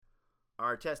All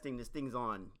right, testing. This thing's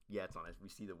on. Yeah, it's on. We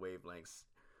see the wavelengths.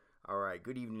 All right,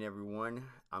 good evening, everyone.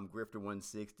 I'm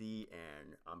Grifter160,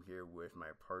 and I'm here with my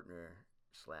partner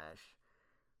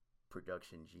 /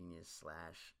 production genius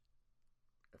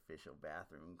 / official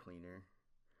bathroom cleaner,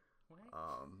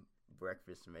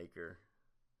 breakfast maker,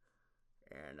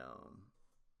 and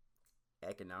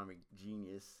economic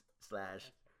genius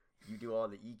 / you do all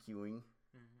the EQing.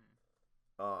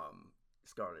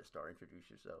 Scarlett, introduce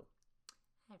yourself.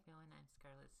 Hi everyone, I'm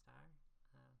Scarlett,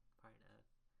 part of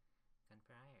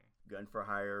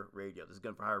Gun4Hyre Radio. This is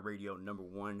Gun4Hyre Radio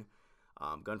 #1.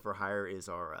 Gun4Hyre is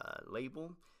our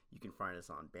label. You can find us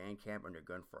on Bandcamp under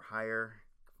Gun4Hyre.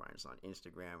 You can find us on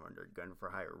Instagram under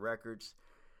Gun4Hyre Records.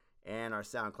 And our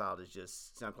SoundCloud is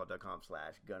just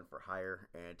soundcloud.com/Gun4Hyre.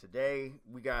 And today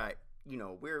we got,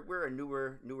 we're a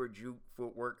newer juke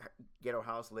footwork ghetto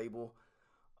house label.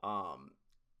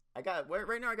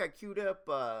 Right now I got queued up,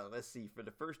 let's see, for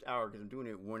the first hour, because I'm doing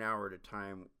it 1 hour at a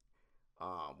time,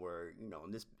 where,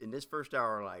 in this first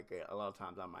hour, like, a lot of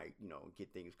times I might,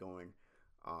 get things going.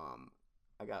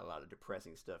 I got a lot of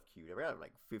depressing stuff queued up. I got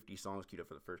like 50 songs queued up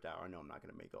for the first hour. I know I'm not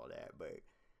going to make all that, but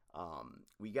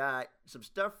we got some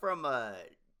stuff from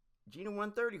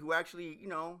Gina130, who actually,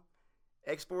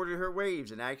 exported her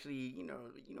waves, and actually,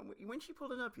 when she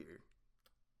pulled it up here?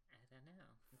 I don't know.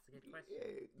 That's a good question.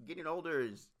 Yeah, getting older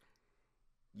is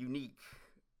unique.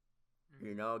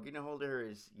 Getting a hold of her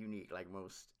is unique. Like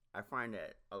most, I find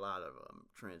that a lot of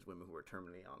trans women who are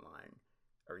terminally online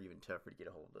are even tougher to get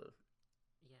a hold of.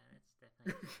 Yeah, it's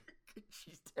definitely.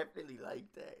 She's definitely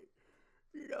like that.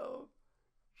 She'll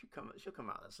come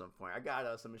out at some point. I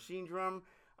got some machine drum.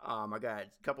 I got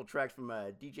a couple tracks from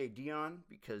DJ Dion,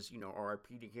 because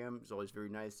R.I.P. to him. It's always very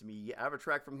nice to me. I have a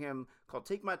track from him called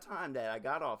 "Take My Time" that I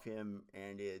got off him,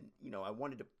 and I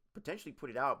wanted to potentially put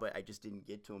it out, but I just didn't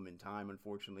get to him in time,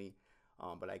 unfortunately.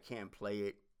 But I can play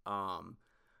it.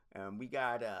 And we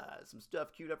got some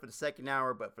stuff queued up for the second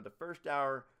hour, but for the first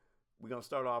hour, we're gonna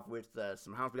start off with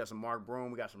some house. We got some Mark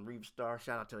Brome. We got some Reeve Star.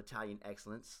 Shout out to Italian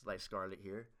excellence, like Scarlett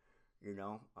here.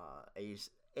 How you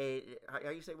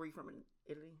say, where you from in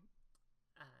Italy?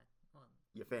 Well,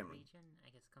 your family. Region, I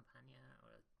guess Campania,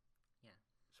 or yeah.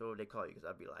 So what they call you? Because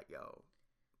I'd be like, yo,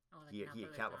 he a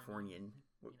Californian.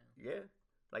 Yeah,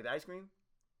 like the ice cream.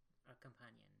 Or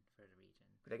Campanian for the region.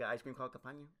 They got ice cream called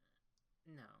Campania?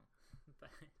 No, but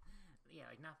yeah,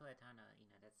 like Napoletana.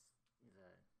 That's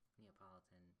the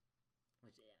Neapolitan,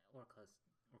 which we're close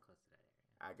to that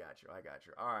area. I got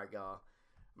you. All right, y'all.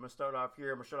 I'm gonna start off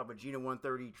here. I'm gonna start off with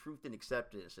Gina130, "Truth and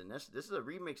Acceptance," and this is a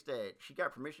remix that she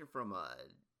got permission from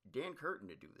Dan Curtin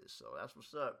to do this. So that's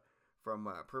what's up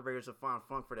from Purveyors of Fine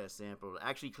Funk for that sample.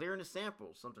 Actually clearing the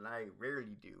sample, something I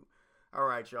rarely do. All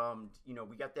right, y'all.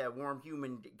 We got that Warm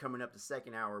Human coming up the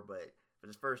second hour, but for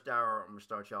this first hour, I'm gonna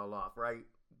start y'all off right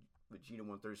with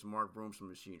Gina130, some Mark Brome, some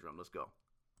machine drum. Let's go.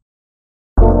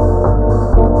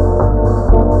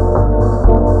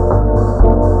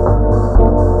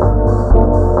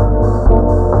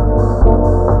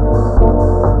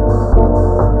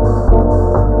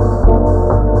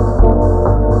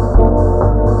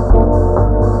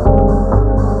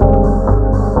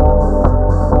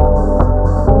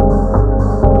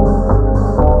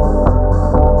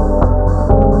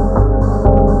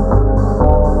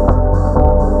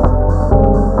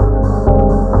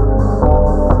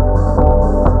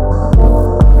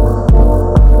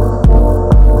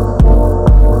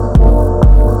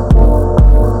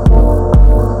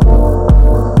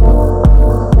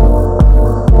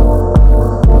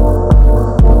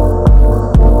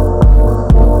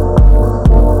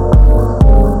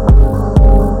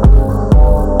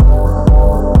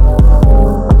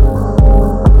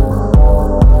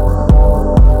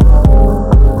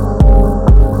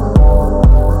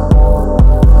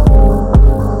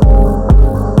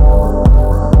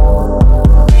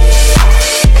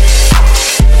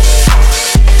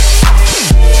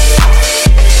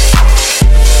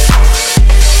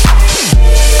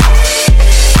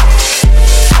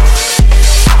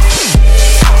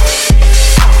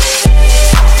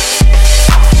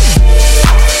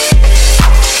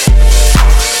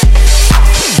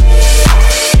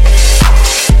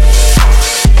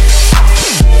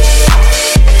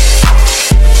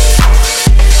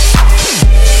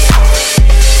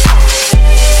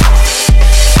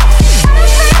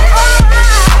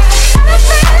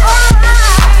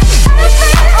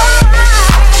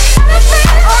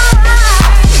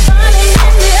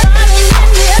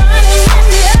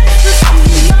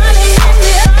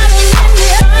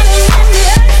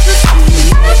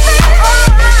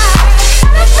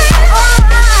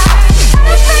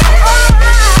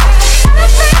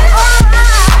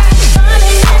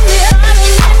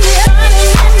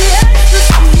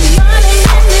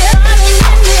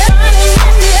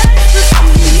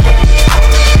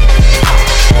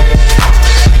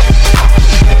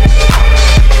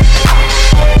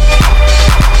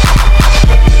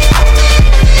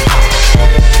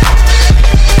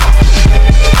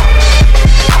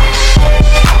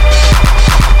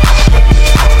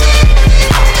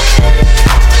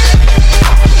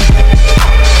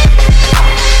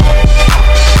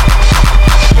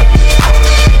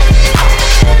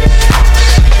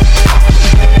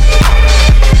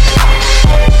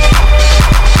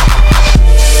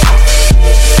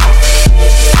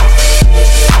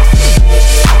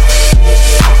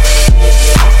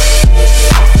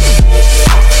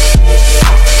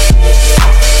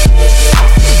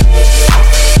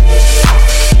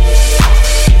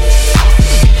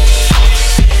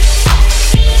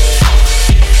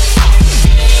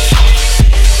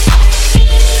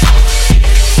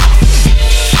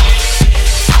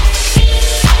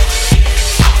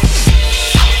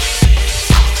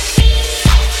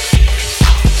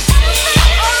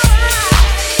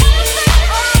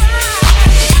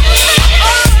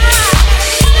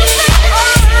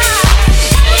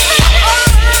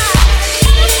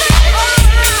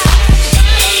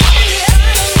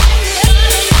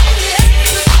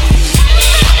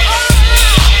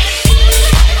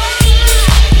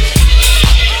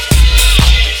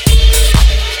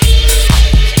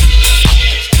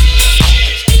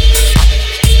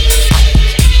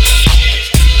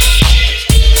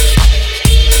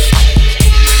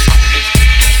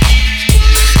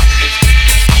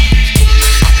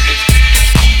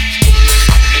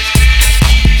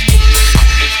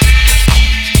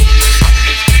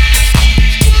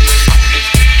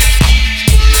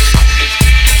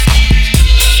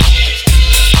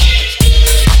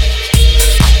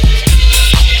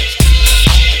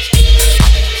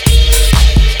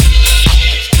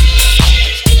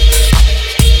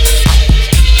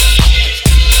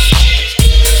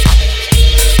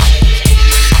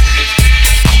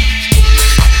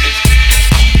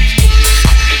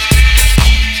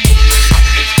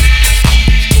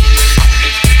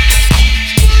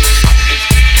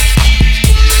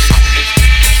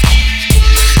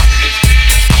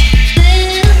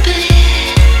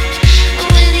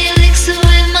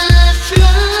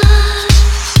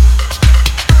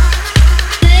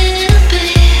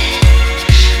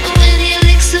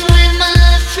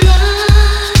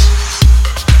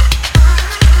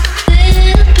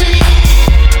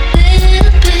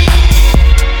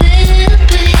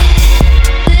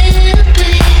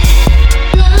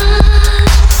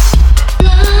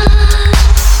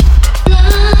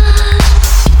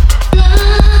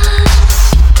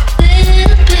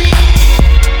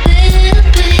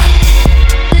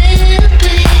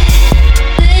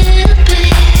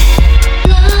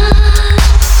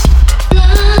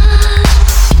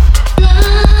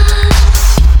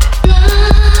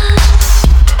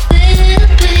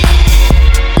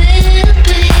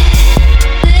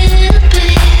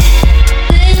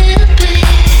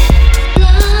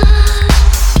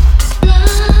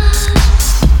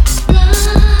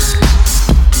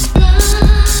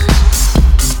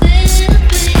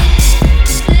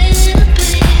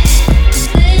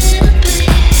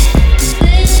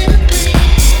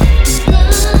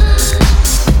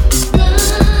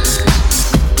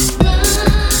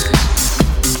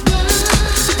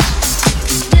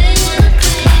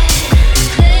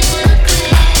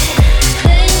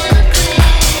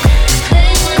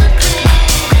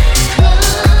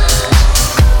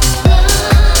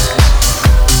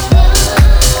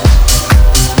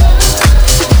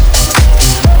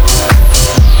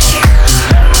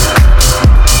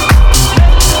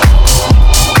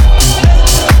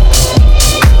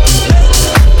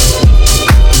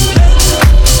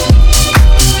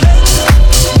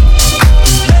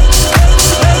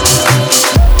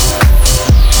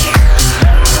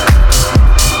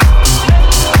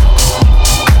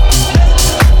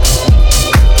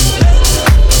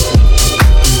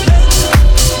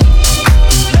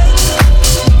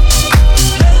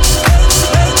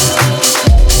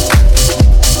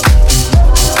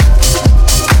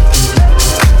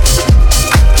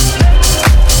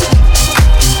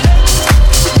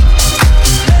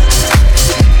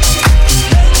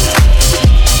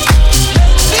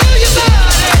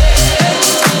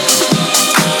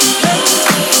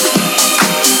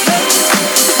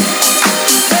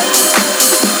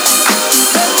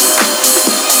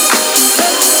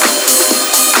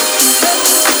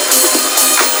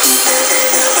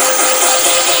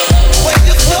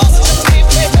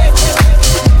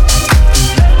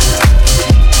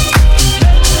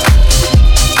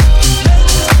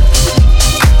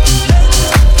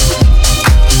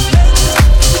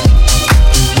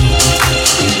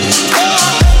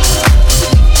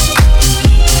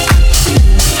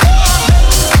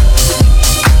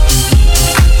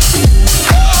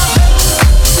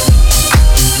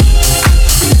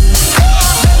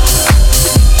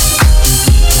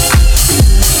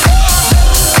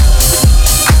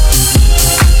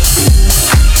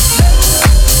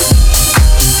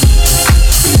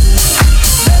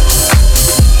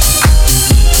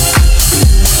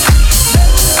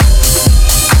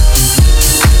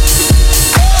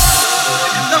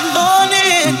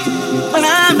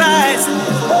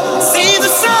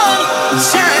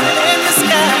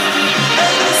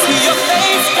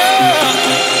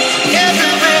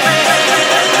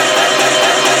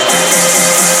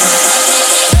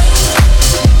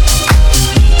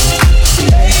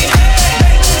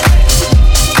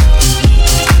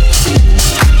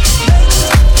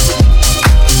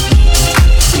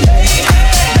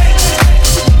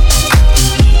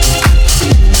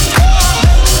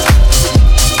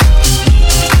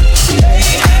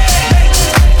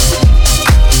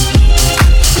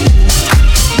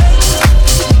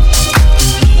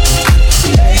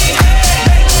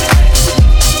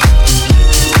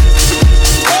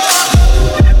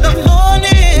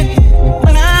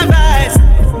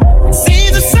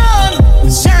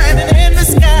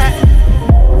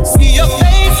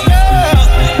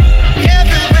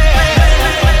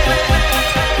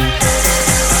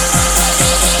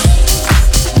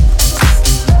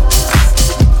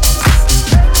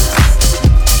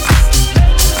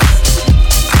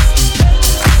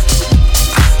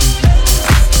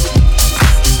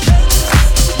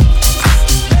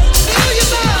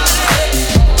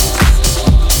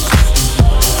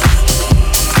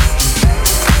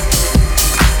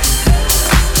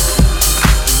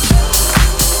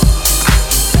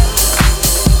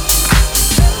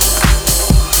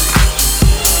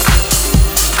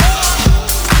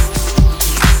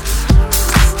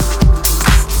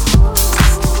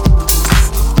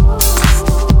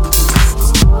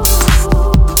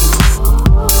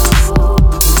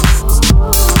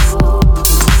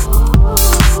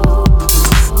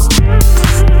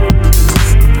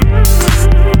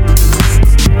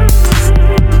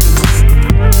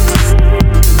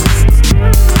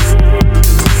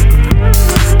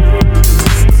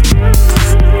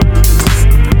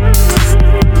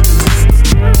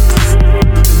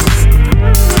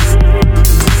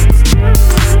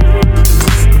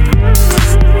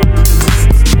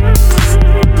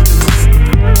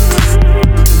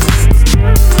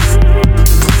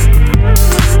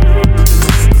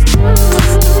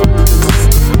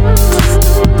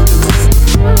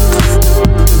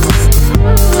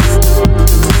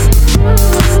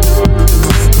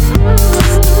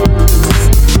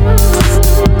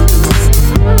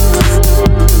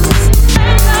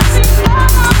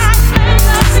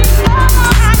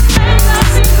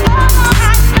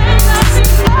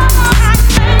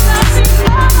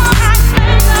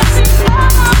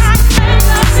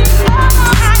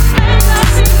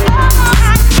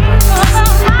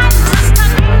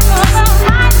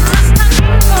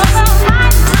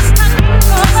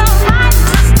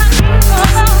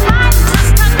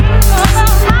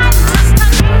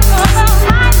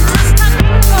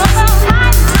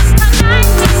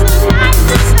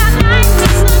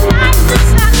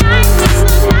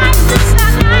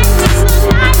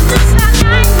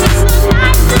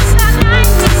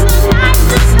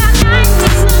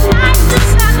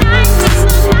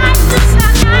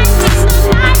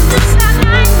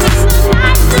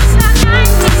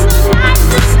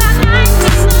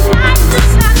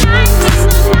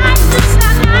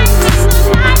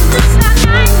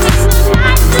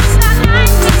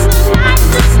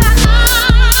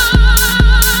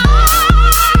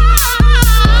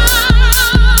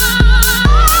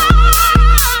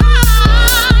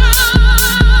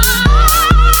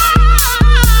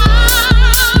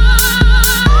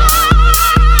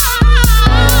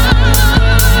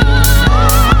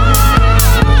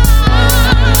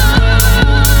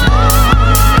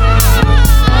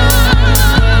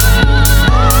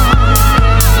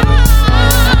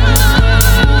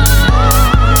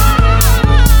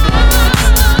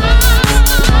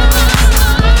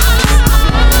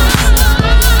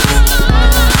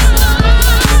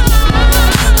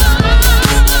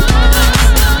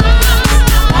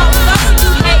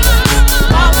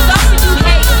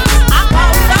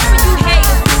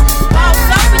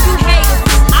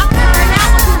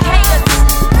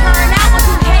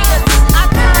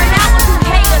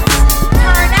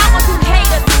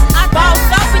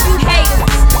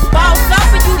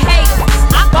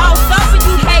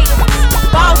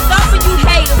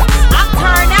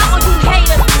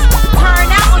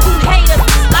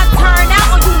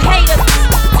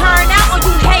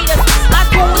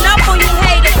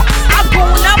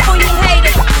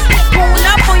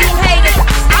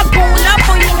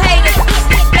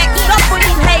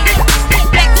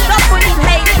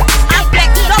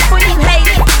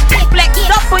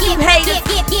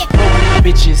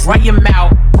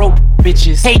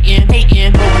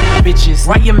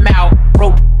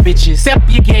 Step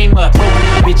your game up, broke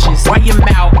bitches. Why your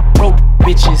mouth, broke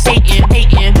bitches. Hating,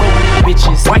 broke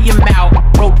bitches. Why your mouth,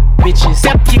 broke bitches.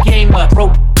 Step your game up,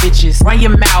 broke bitches. Why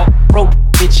your mouth, broke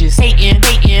bitches.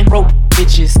 Hating, broke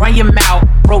bitches. Why your mouth,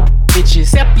 broke bitches.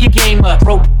 Step your game up,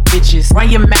 broke bitches. Why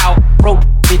your mouth, broke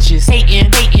bitches.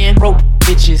 Hating, broke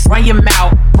bitches. Why your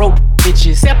mouth, broke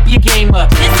bitches. Step your game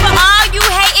up. This for all you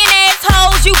hating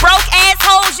assholes, you broke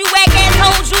assholes, you whack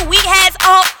assholes, you weak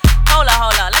assholes. Hold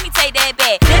on, let me take that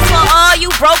back. This for all you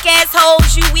broke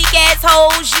assholes, you weak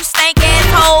assholes, you stank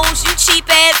assholes, you cheap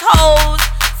assholes.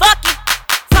 Fuck you,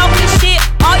 talking shit.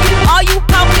 All you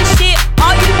talking shit.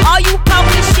 All you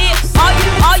talking shit. All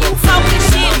you talking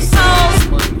shit. Hoes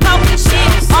talking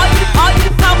shit. All you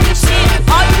talking shit.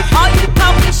 All you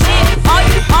talking shit. All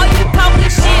you talking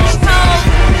shit. Hoes.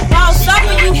 Boss up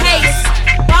when you haters.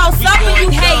 Boss up when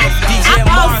you haters. I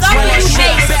boss up when you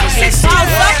haters.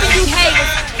 Boss up when you haters.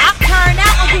 I turn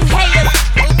out when you haters.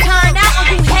 Turn out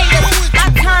when you haters. I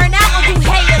turn out when you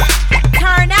haters.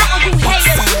 Turn out when you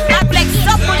haters. I flex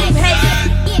up when you haters.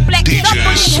 Flex up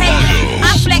when you haters.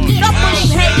 I flex up when you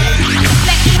haters.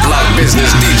 Block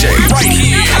business DJ right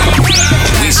here.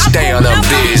 We stay on the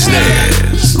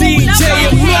business.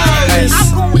 DJ Morris.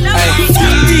 Hey,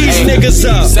 these niggas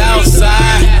up.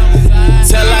 Southside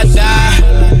till I die.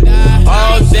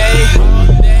 All day,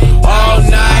 all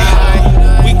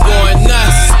night. We going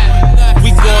nuts.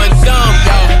 We going dumb,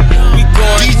 yo. We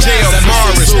going DJ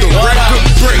Morris, the record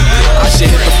break. I should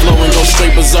hit the floor and go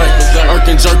straight berserk.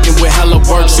 Irking, jerking with hella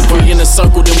work. If we in a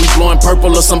circle, then we blowing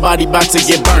purple or somebody about to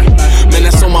get burnt. Man,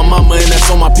 that's on my mama and that's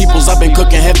on my peoples. I've been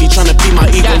cooking heavy, trying to feed my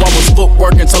ego. I was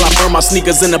footwork until I burned my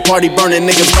sneakers in the party, burning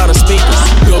niggas by the speakers.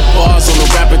 Good bars on the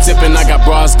rapper tip, and I got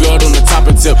bras good on the top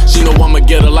and tip. She know I'ma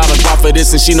get a lot of guap for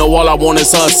this, and she know all I want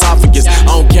is her esophagus. I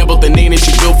don't care about the name that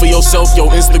you build for yourself,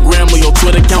 your Instagram or your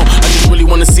Twitter account. I just really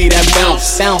wanna see that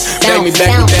bounce. Bang me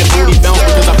back with that booty bounce,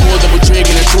 because I pulled up a trig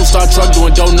in a true star truck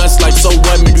doing donuts like so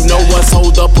what? Man, you know what's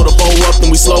hold up, put a bow up, then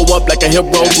we slow up like a hip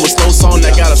roll to a slow song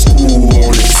that got a screw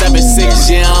on it. 7-6,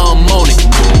 yeah, I'm on it.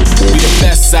 We the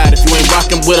best side. If you ain't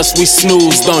rockin' with us, we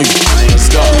snooze, don't you? Let's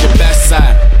go. We the best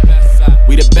side.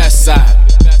 We the best side.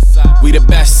 We the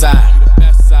best side.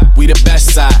 We the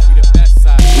best side.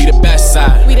 We the best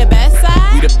side. We the best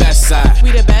side. We the best side.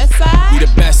 We the best side. We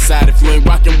the best side. If you ain't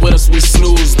rockin' with us, we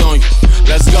snooze, don't you?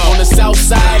 Let's go. On the south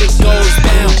side, it goes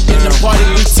down. In the party,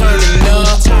 we turnin'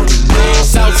 up.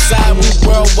 South side, we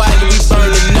worldwide, and we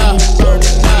burnin' up. Work,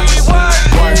 work,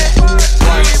 work,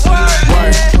 work, work,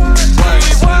 work,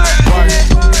 work.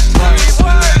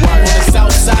 On the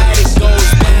south side, it goes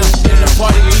down. In the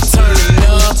party, we turnin'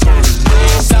 up.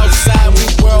 South side, we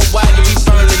worldwide, and we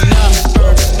burnin' up.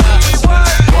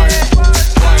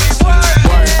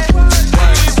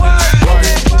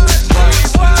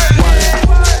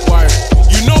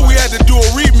 You know we had to do a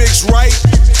remix, right?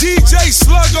 DJ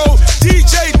Sluggo,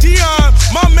 DJ Dion,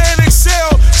 my man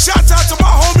Excel. Shout out to my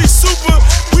homie Super.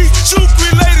 We juke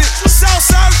related.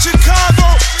 Southside of Chicago.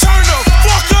 Turn the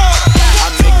fuck up.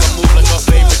 I make a move like a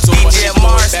favorite tool. DJ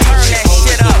Mars, turn that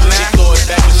shit up, man. She throw it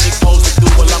back when she supposed to do.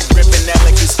 Well, I'm gripping that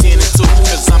like it's 10 and 2.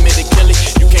 Cause I'm here to kill it.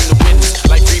 You came to witness.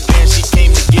 Like 3 bands, she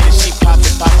came to get it. She pop it,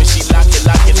 she lock it.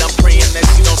 I'm praying that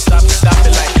she don't stop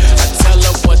it. Like I tell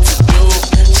her what to do.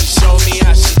 She show me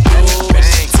how she do.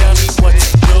 She tell me what to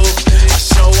do. I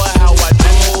show her how I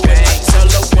do. I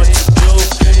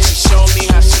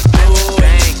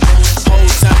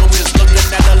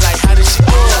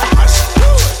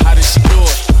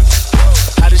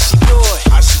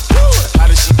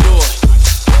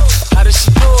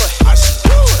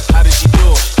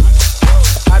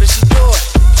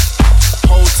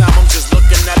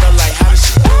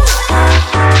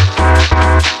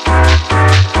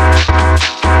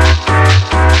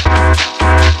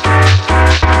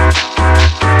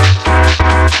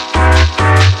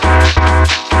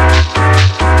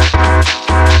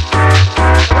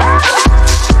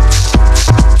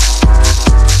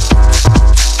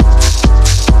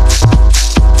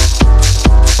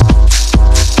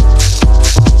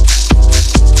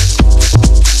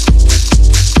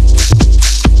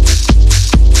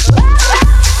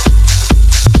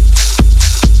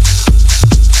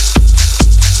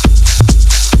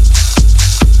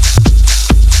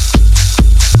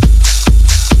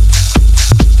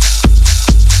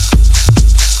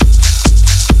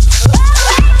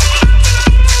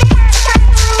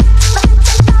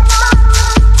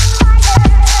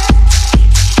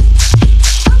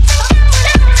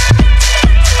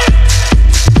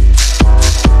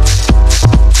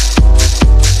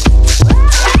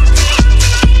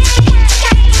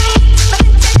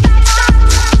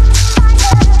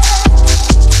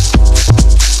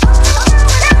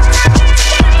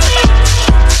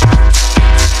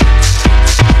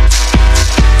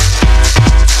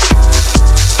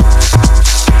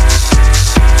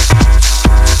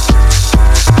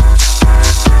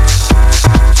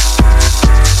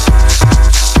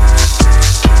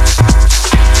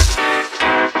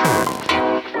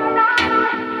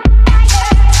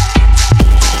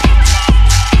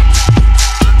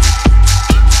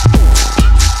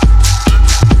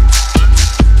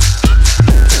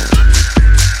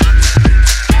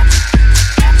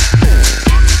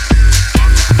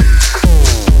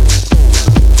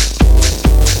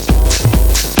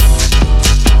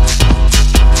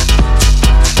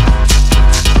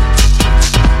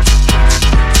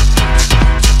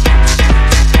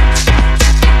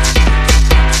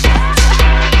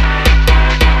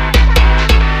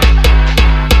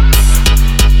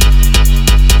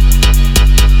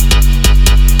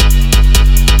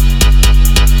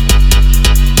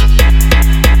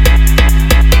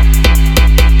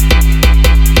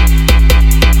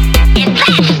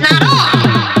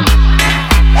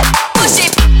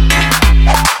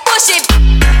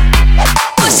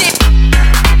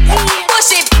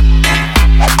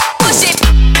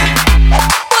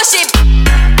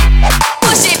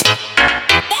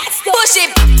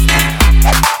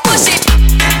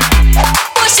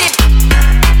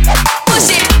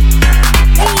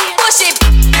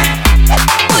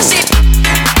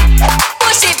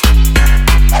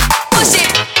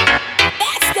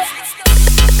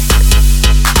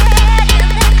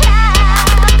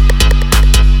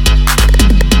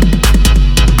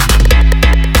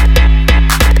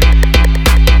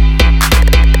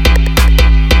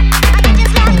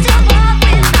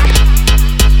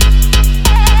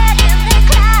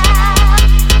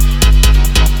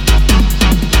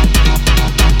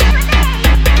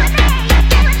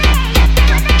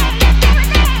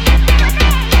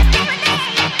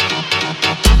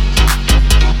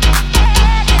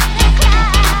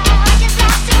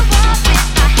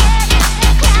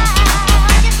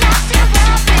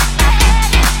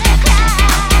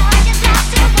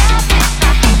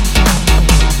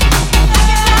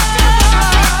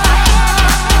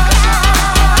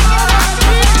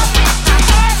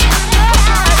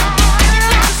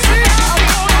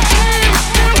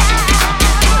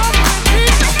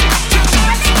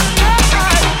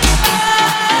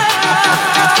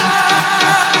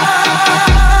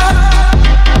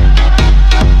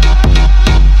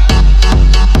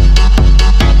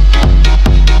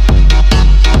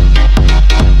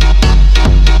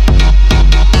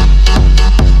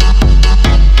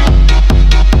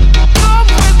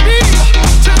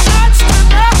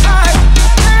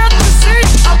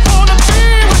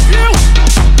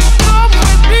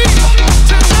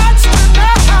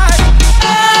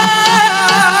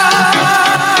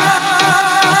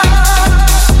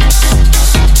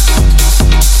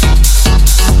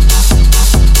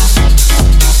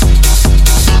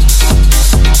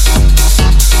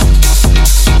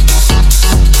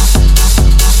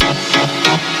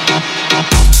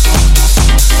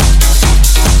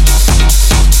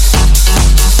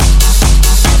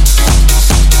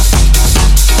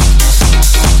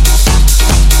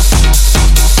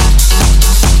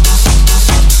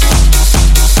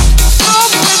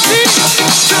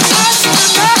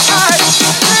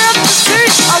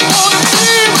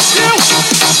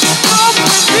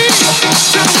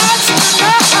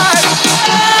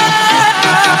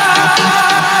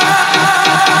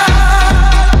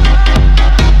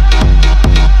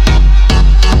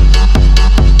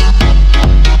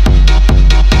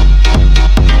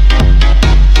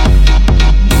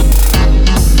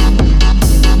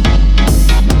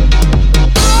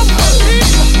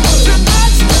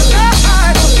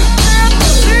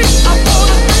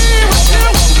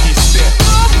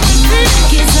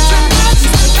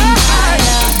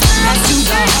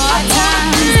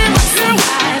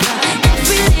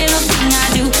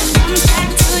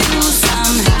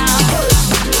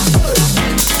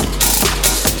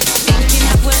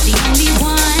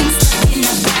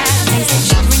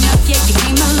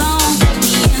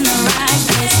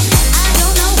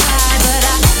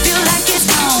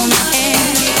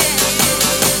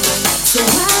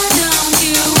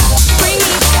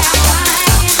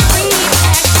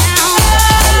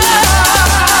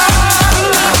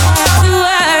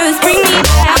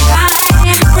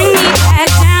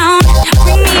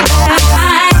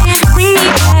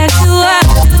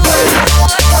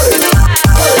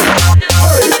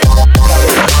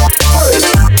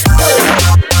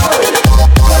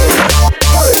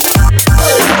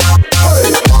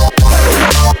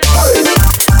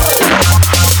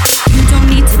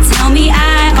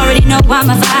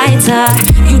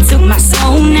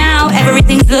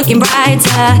everything's looking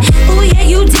brighter. Oh yeah,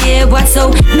 you did what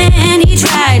so many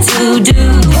tried to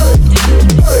do.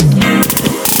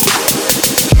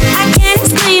 I can't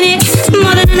explain it,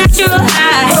 more than a natural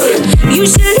high.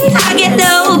 Usually I get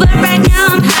low, but right now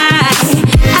I'm high.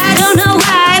 I don't know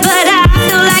why, but I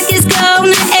feel like it's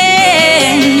gonna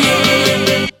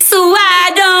end. So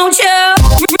why don't you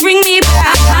bring me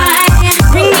back high,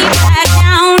 bring me back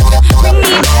down, bring me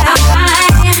back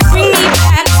high, bring me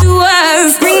back to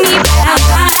earth, bring me back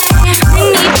high,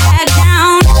 bring me back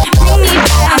down, bring me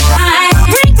back high,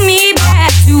 bring me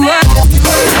back to earth.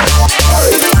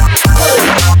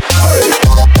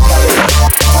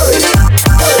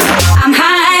 I'm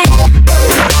high.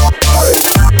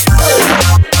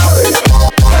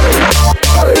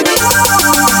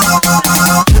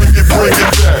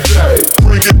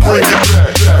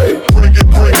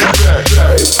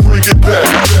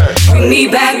 Bring me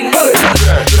back.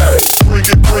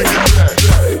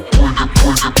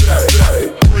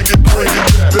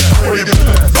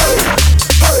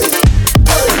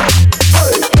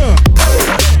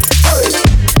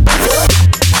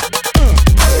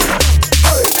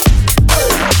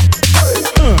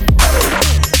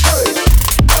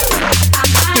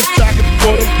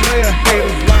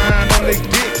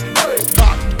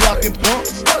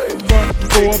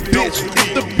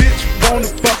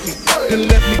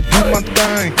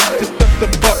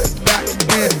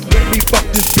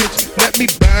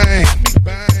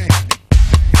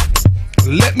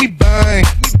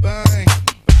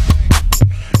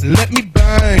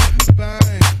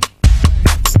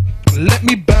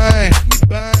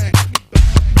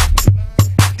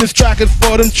 This track is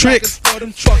for them tricks,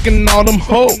 fucking all them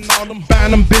hoes,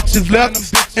 buying them bitches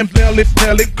leathers and belly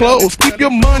clothes. Keep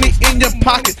your money in your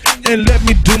pocket and let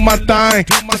me do my thing.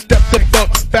 Just step the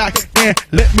fuck back and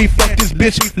let me fuck this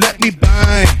bitch. Let me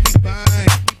bang,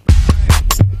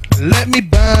 let me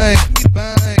bang,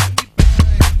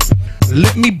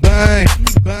 let me bang,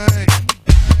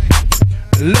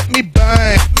 let me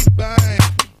bang,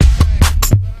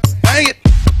 bang it.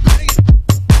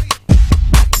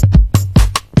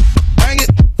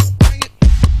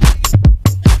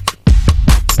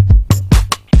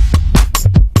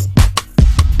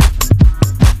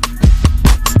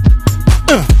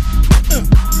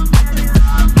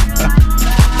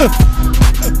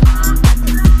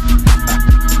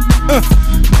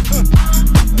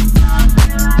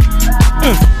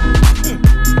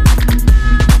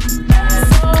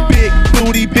 Big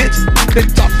booty bitch, they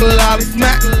talk a lot of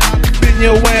smack. Bend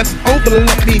your ass over,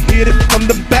 let me hit it from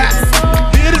the back.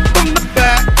 Hit it from the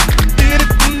back, hit it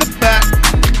from the back,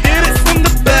 hit it from the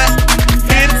back,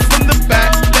 hit it from the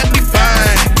back. Let me bang,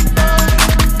 let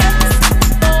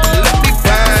me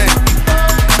bang,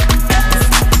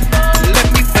 let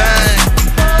me bang, let me bang.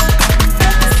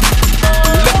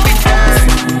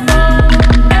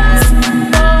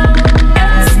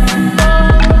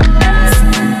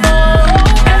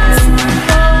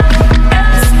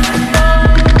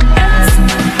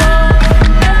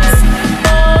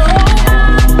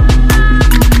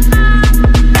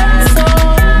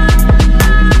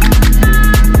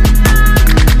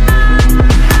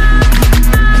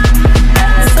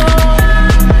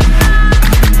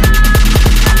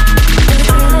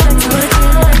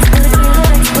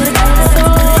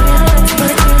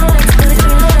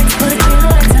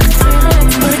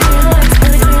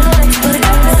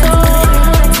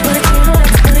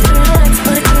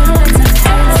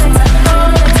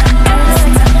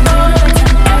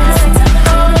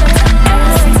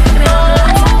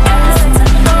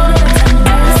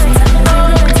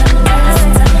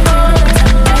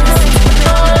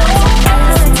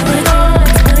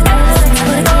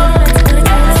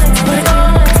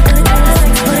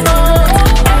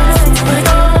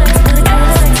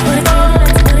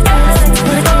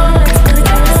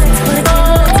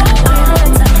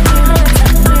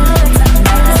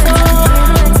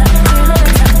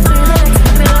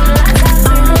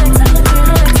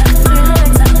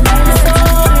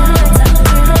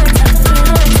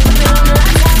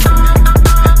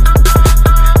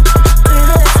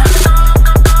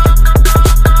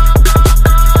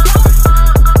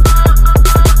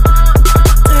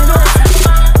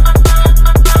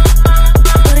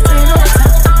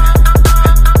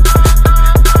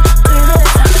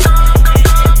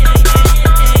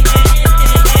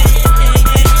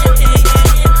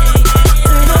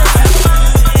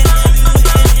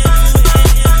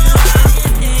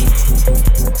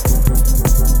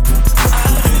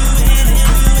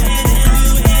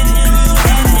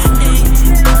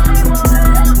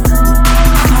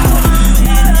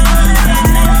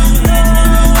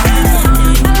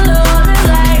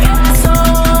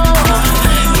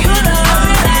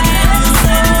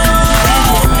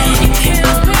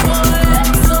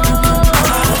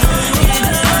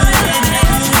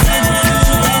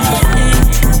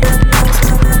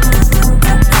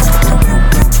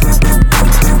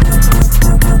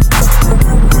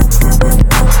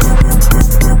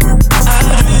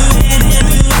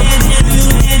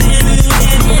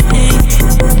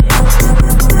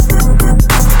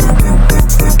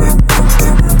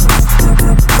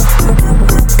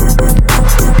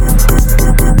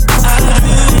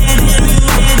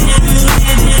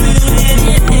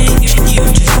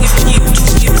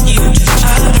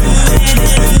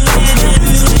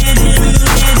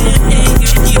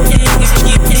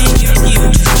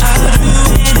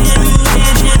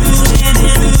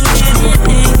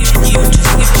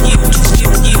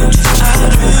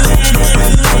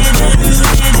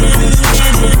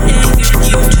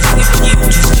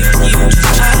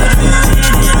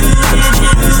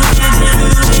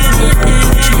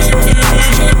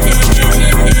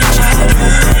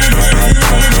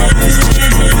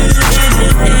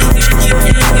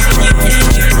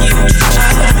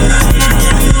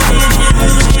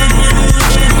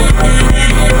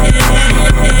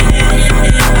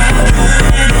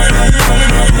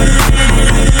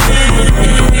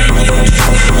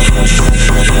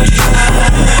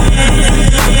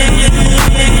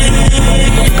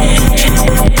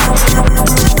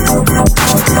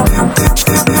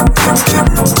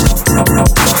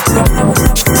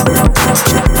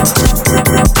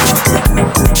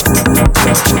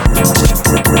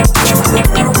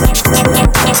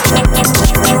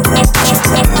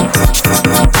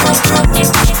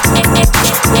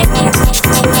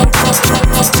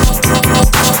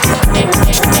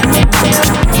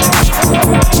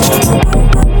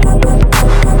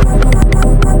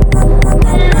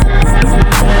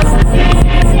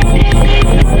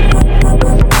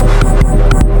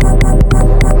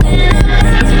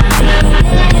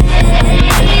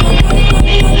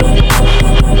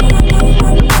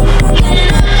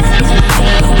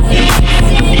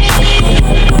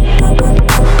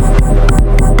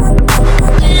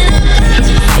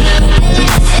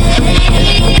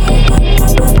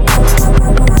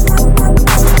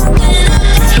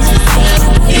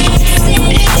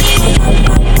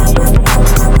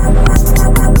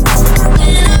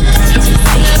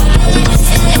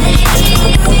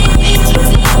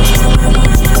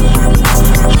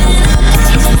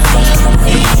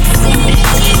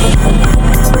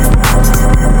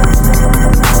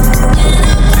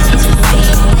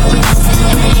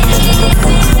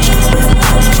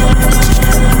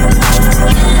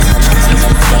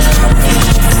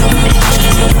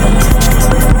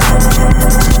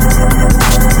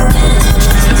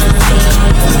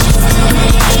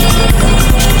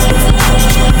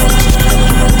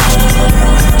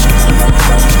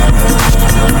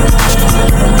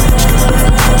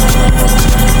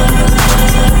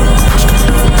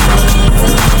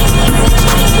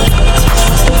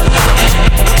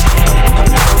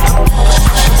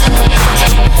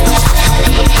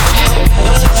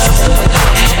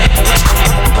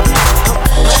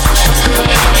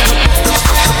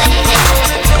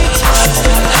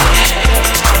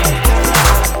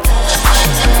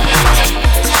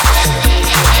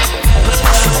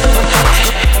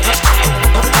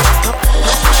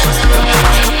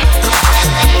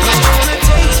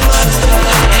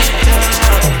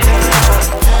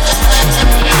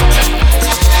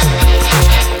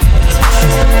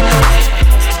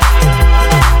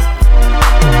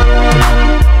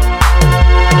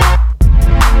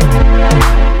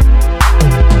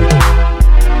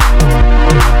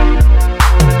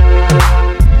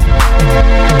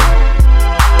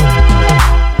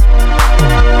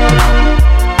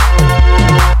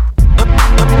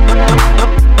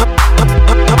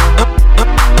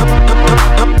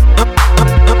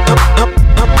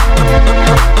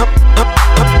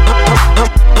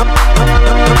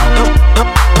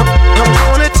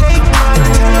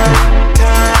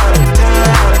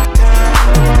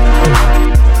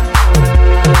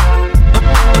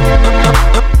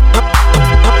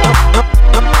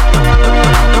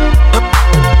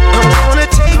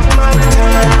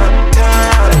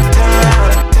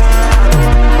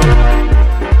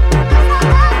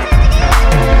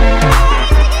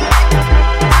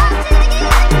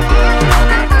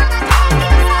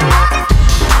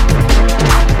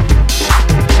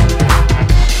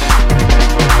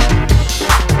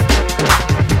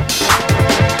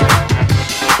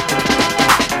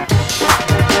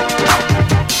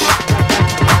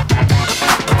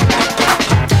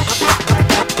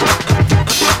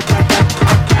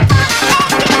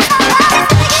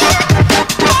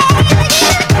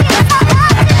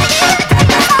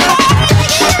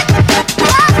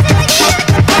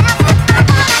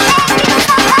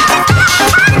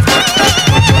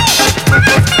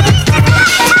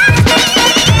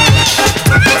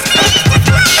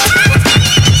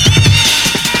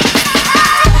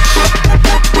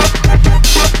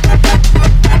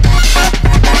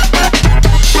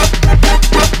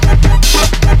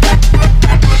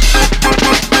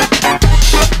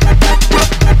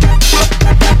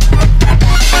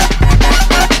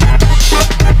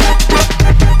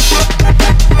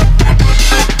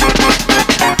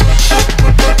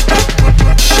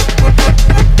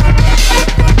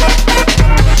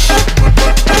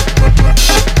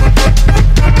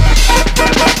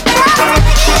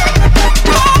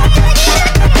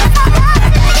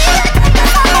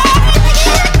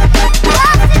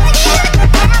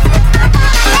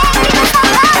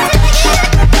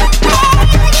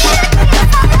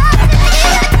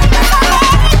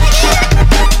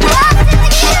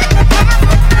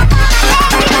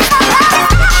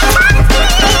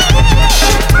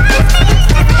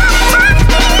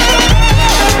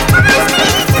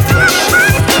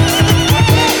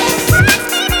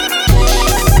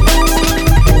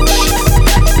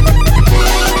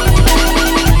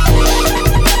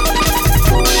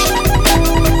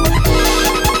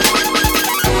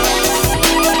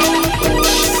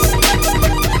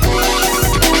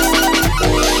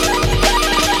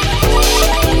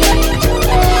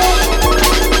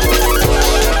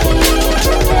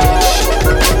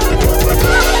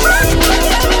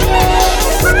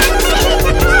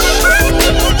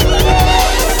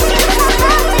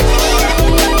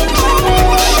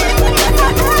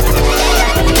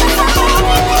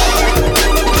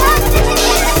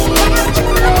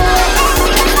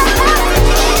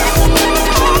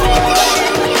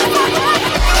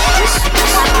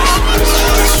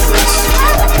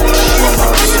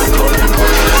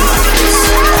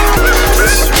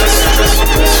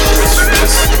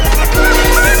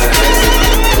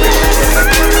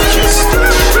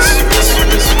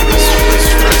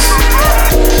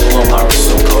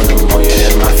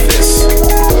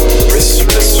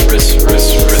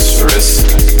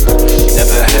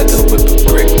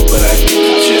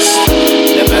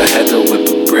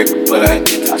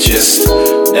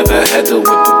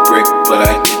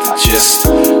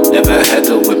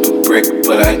 brick,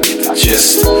 but I get the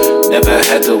gist. Never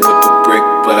had to whip a brick,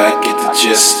 but I get the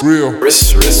gist. Real.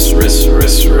 Wrist.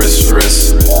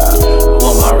 I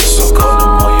want my wrist so cold,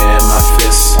 pneumonia in my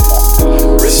fist.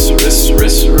 Wrist.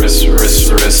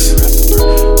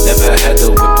 Never had to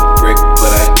whip a brick,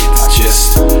 but I get the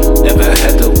gist. Never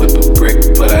had to whip a brick,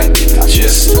 but I get the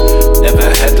gist. Never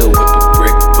had to whip a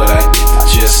brick, but I get the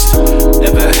gist.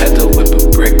 Never had to whip a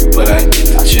brick, but I get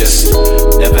the gist.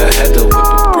 Never had to whip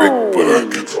a brick, but I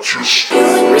get the gist.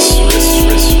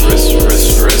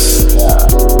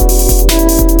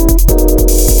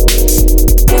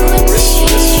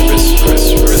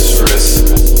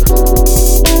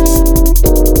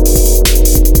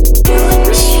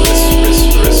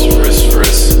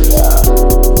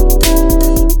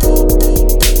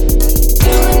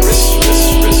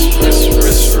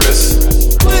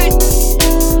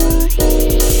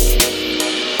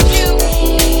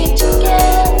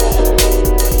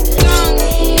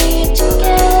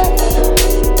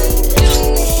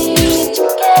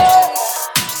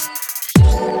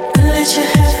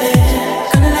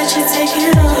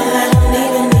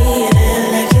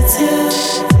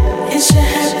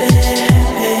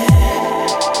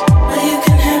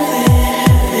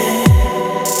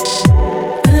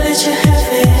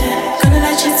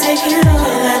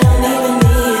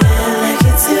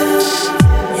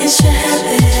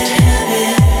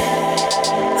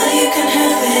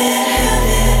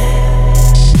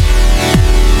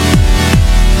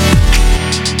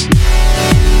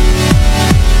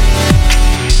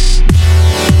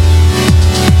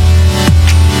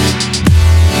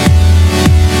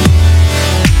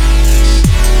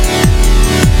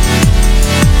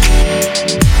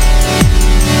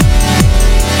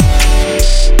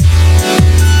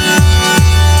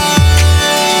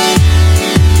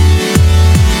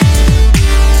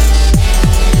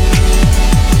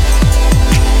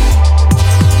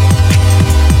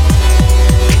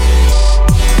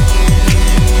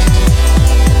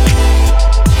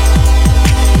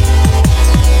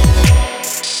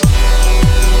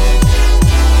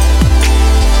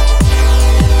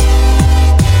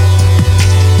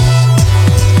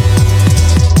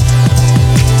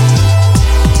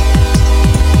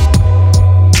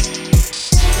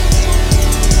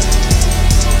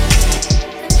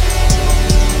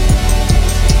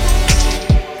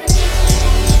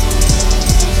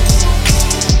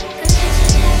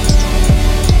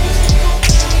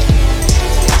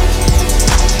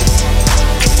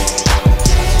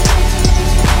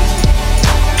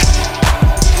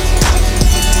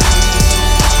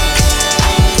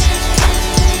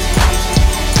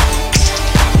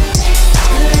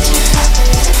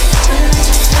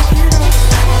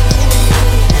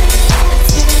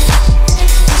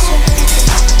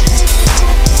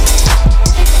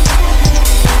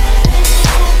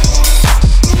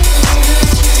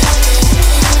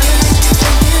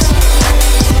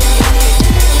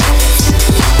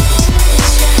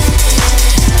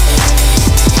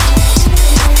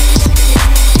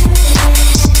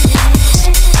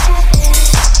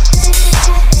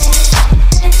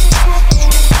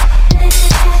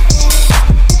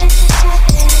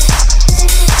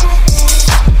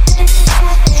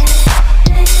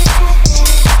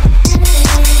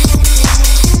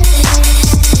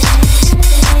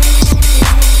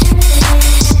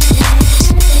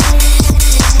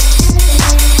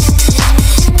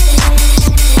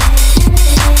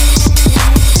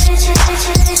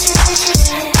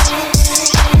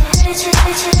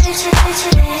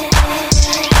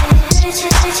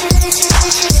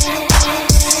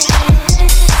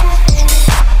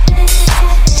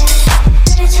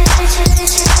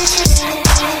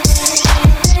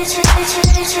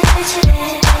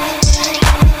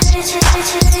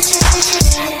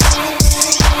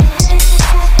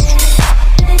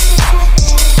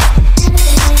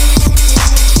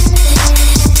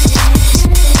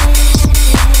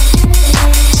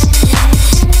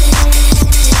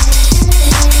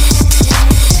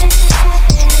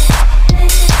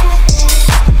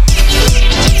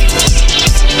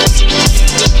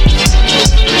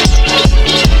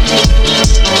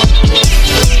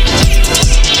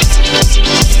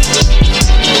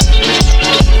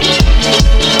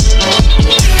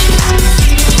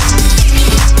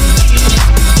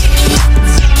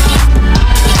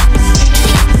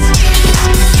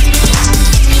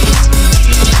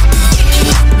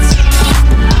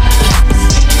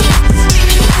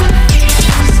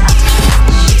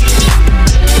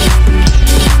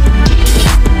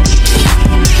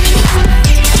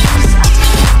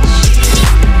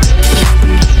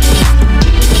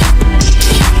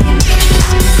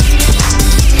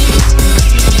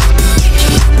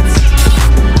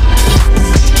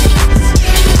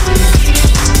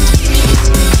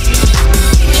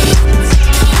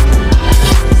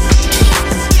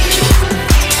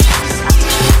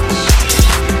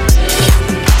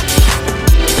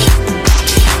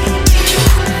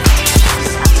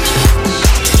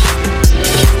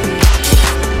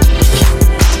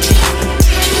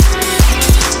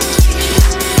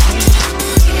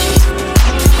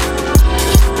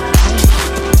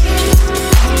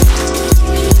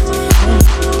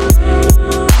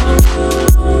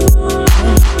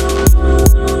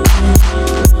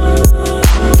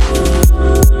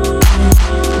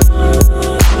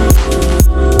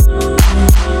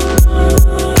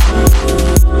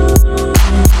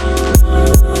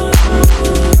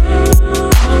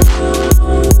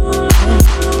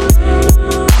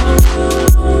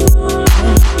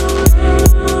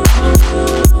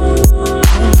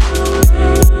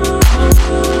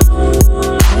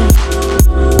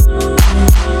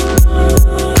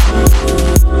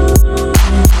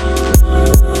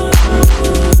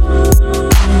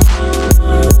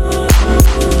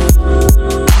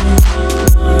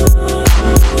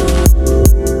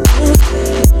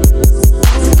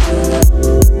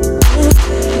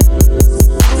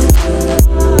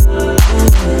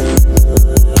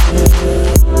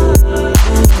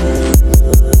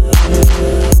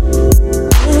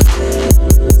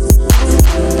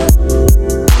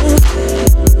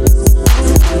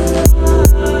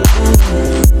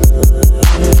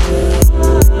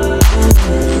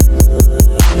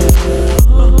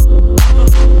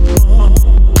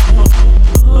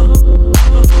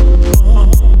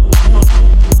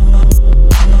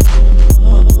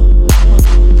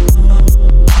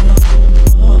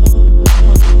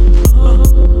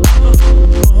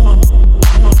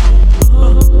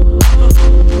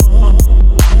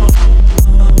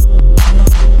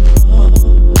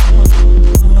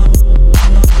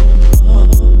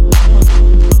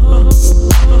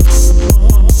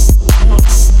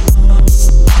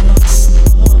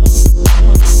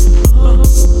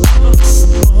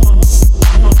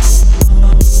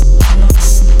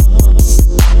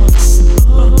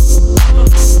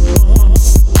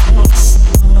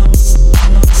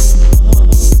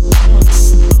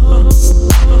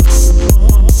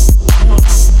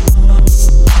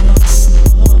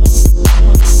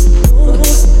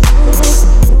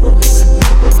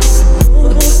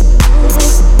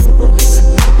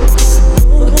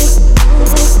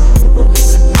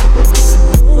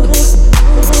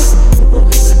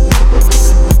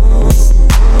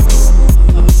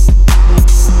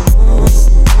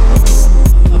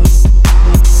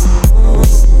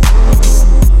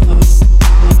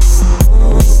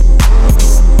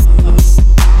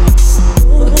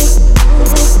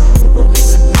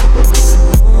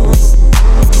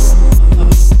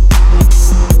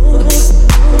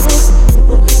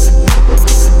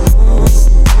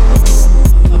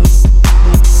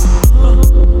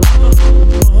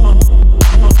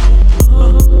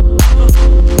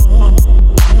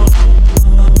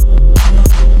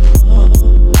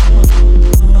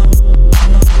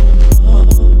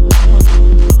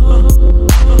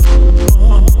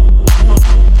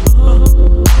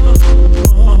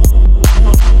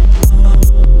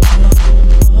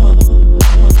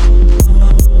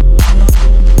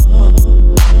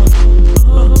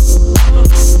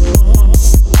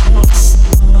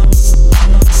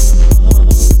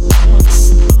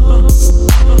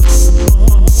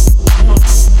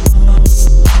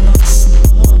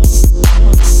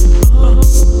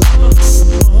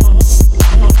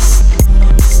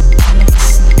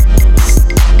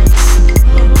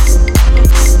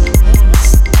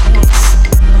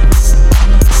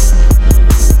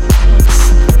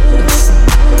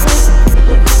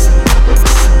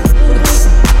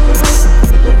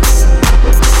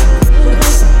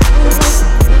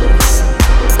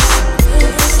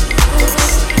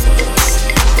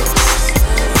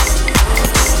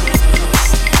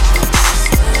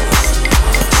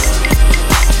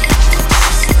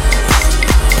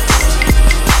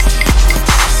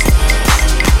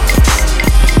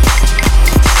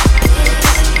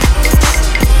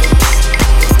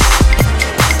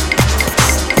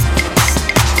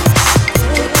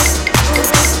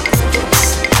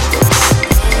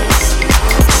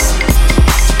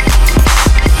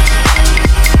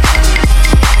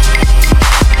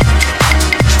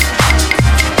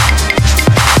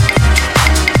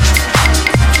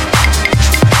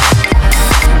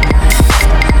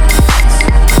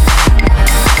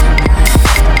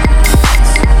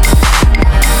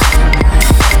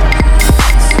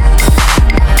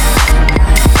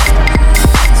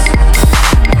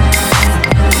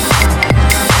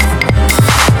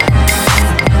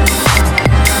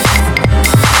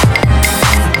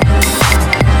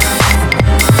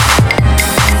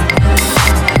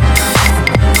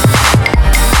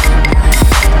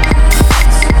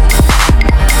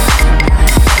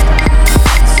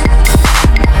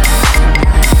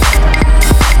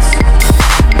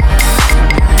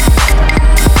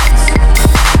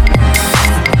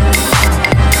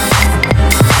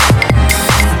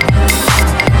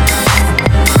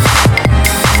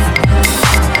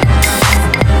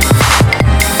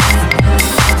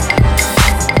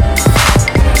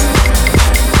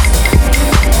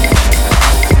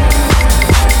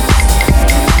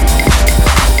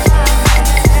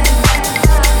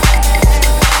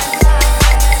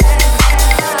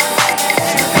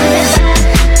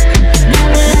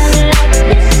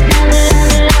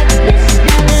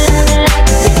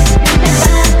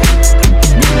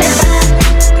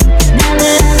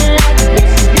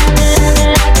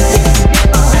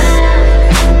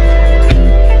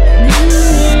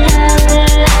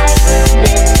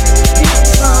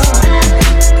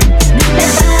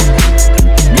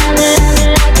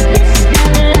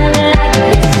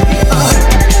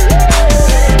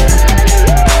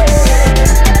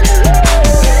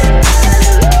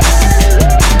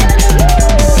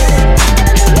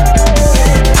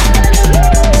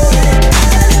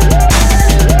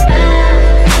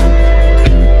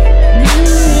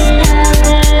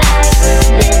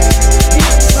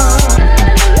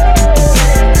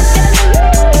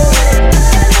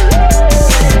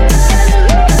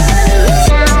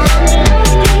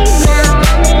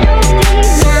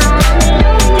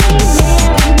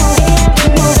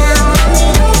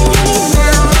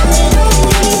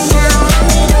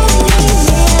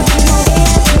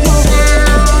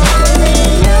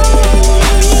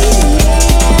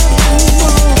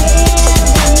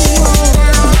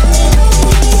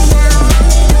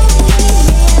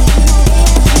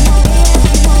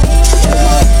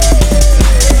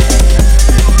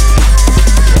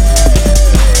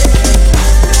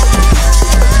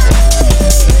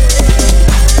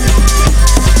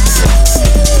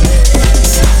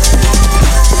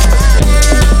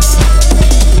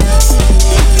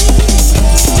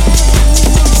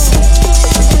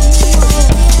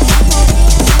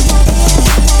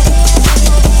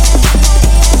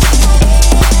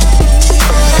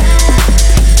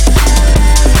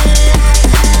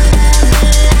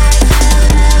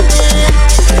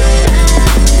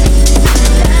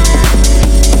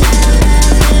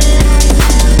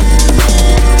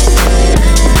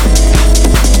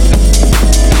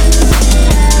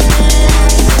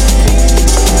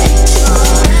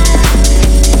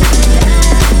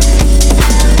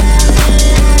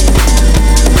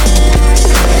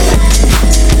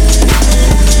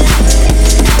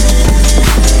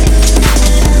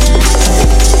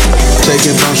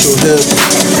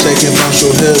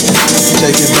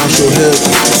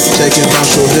 shake and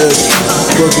bounce your hips.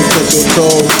 Work and touch your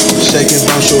toes, shake and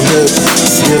bounce your hips.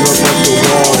 Get up off the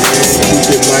wall and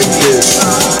keep it like this.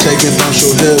 Take and bounce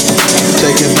your hips,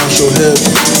 take and bounce your hips,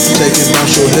 take and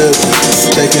bounce your hips,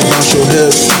 take and bounce your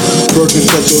hips. Work and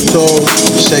touch your toes,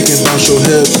 shake and bounce your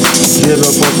hips. Get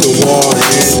up off the wall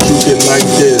and juke it like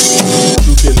this.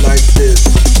 Juke it like this.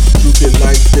 Juke it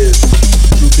like this.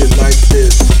 Juke it like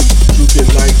this. Juke it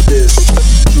like this.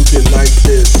 Juke it like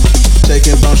this. Take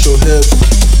and bounce your hips.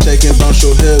 Take and bounce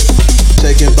your hips.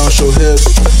 Take and bounce your hips.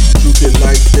 Juke it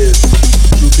like this.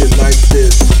 Juke it like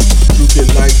this. Juke it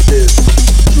like this.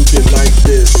 Juke it like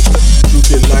this.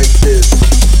 Juke it like this.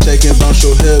 Take and bounce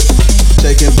your hips.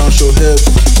 Take and bounce your hips.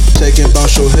 Take and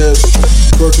bounce your hips.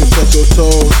 Work and touch your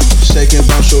toes. Shake and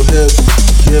bounce your hips.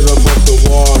 Get up off the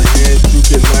wall and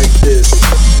juke it like this.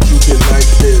 Juke it like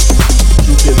this.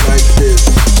 Juke it like this.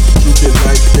 Juke it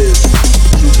like this.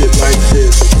 Juke it like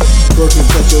this. Work and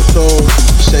touch your toes.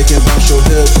 Shake and bounce your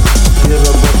hips. Get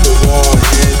up off the wall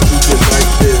and juke it like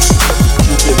this.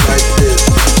 Juke it like this.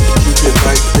 Juke it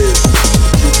like this.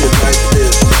 Juke it like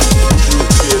this.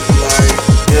 Juke it like.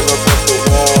 Get up off the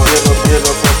wall. Get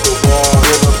up off the wall.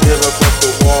 Get up off the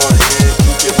wall and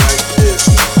juke it like this.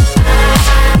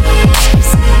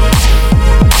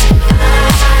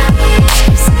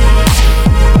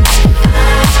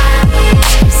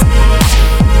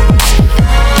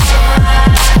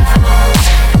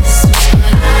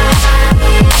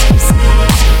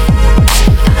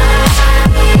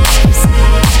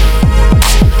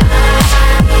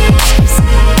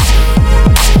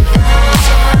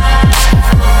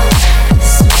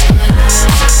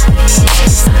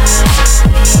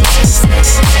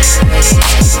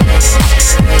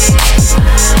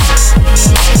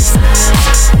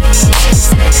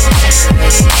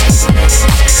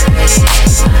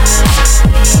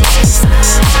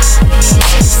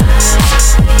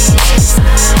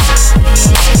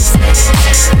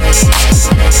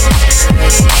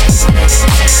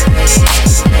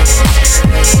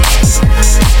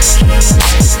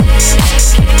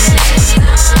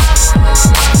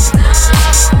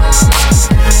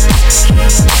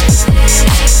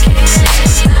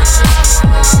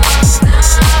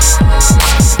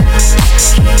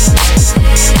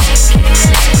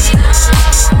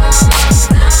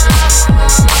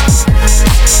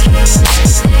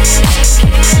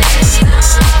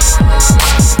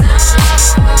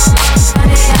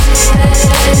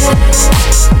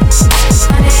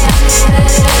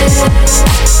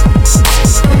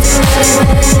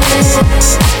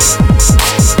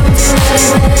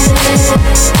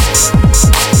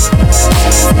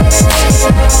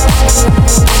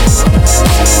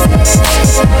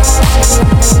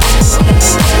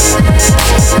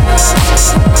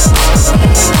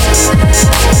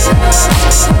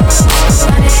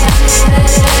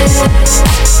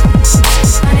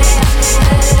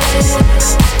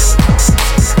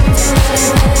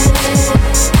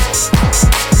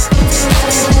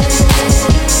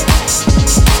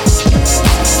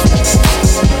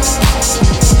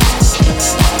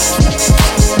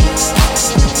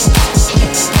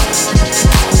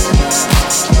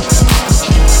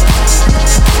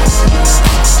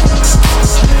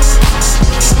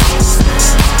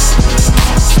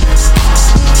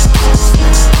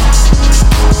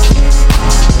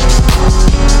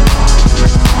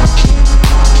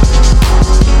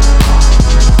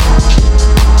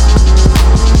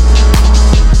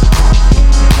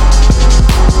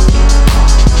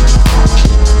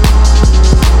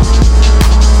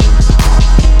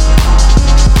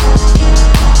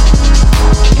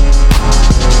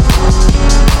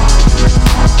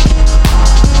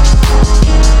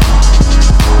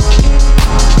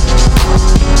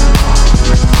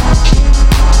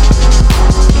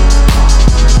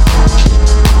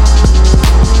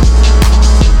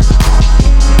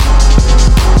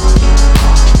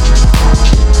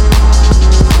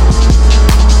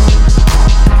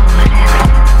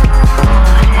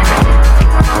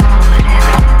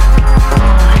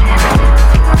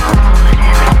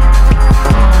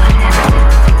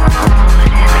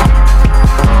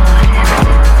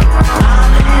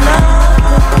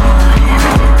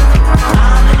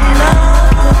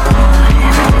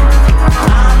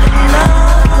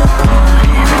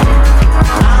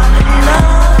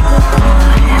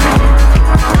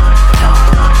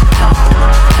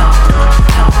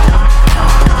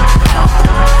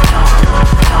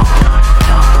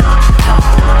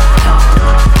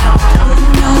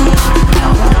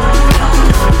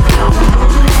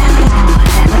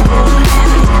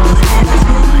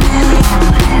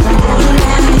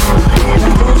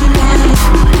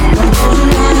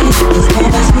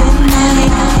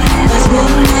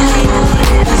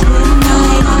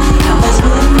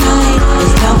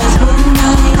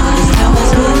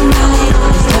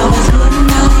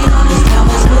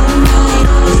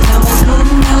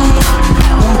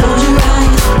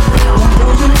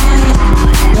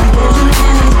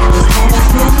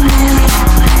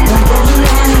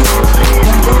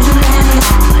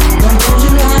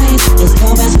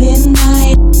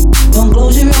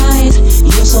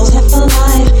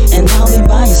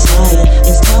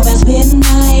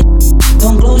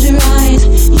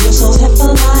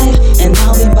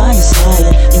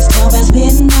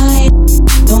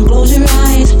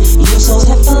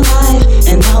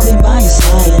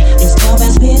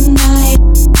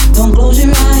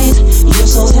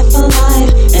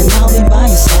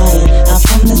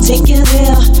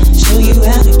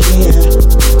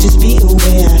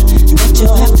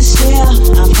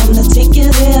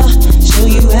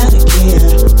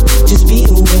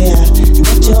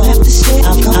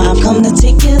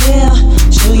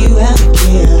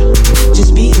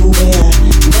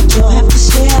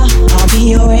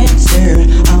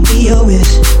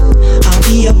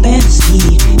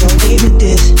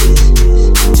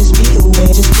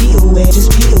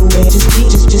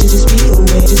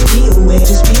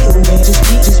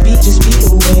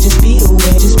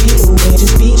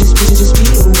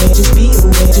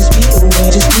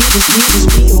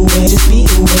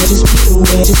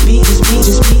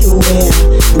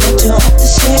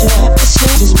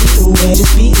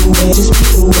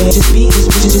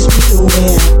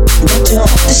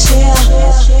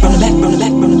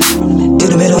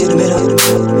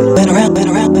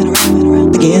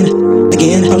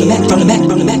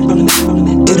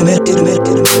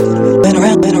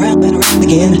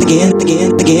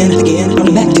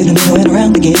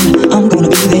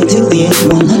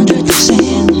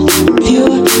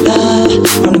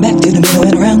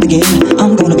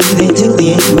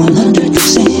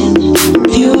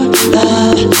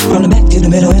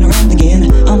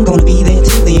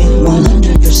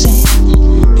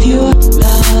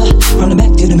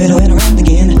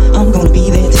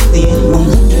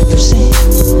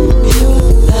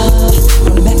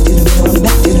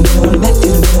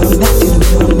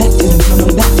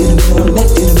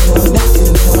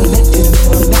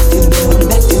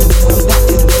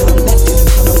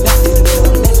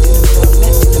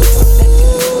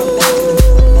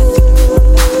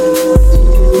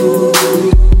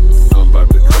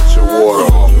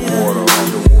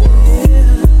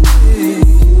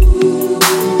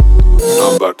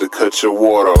 Cut your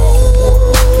water off.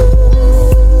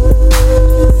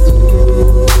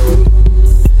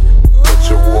 Cut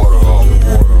your water off.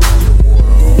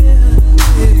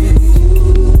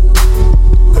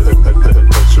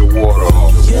 Cut your water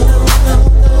off.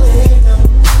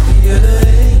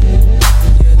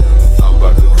 I'm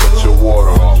about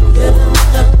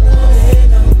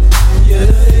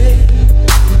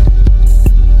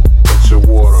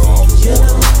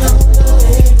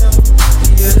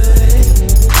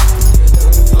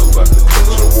to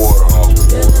cut your water off.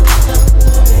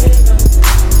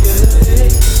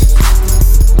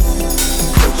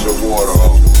 Cut your water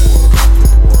off.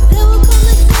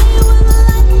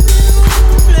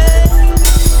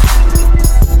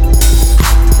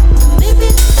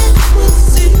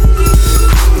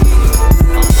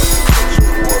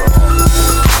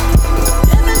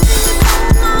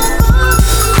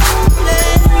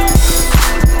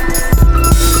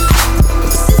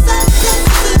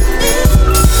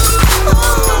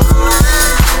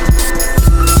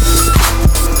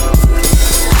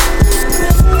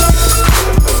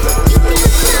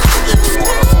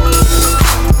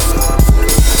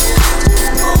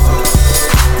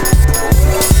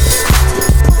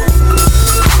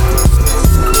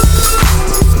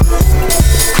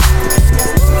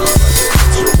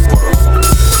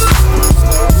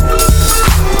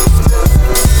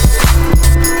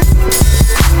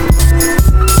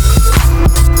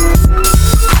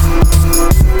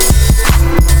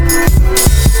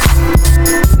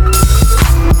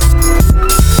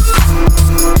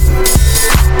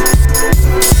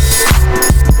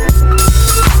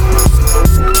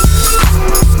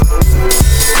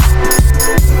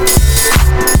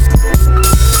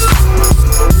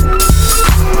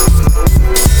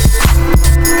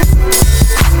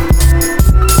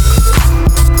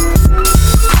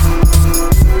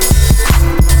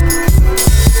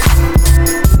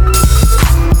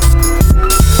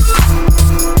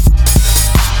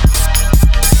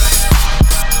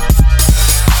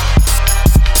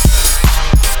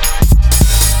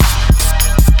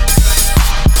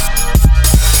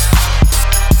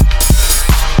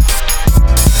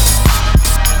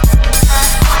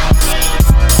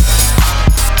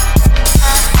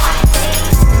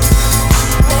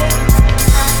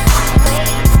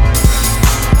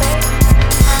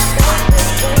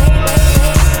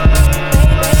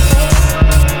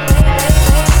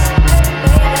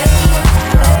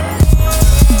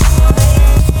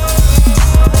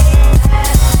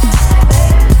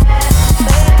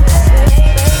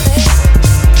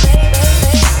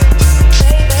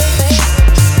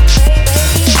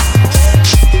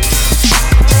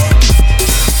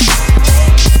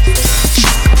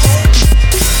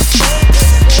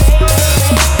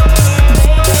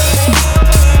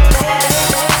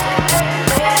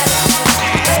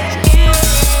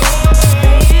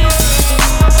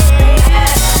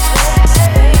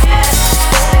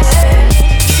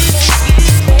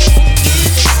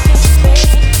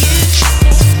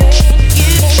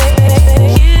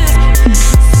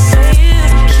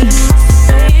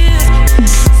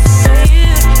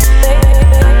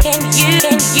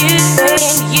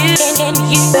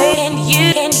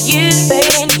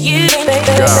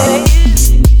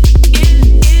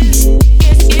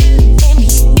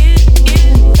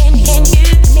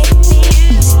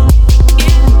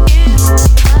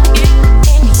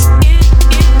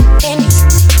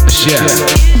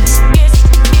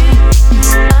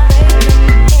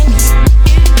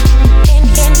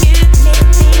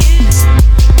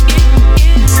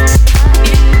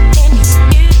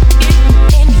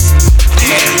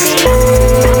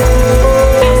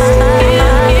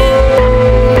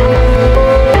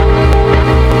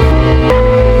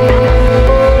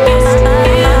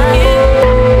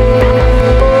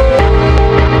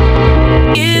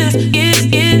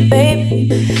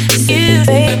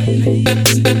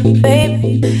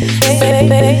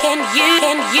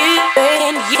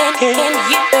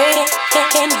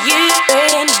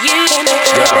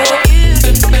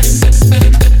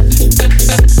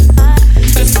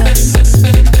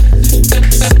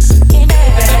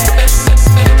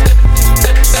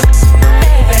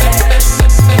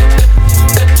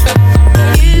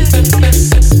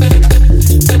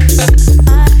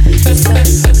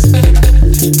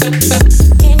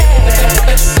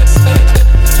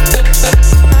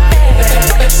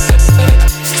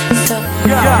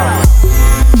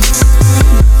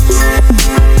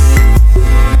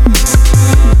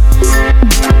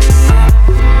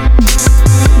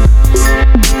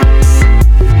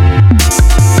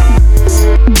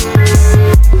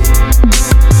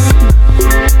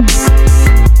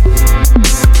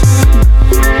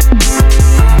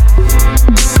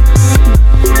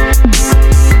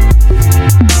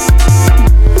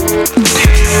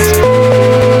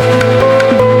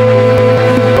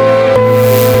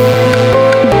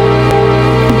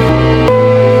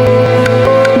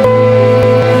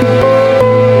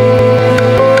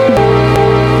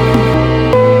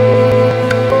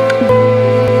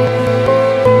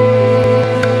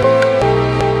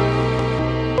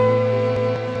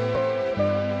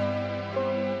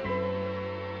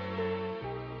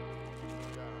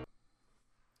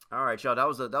 Y'all, that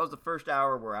was the first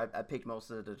hour where I picked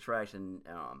most of the tracks, and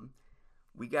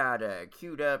we got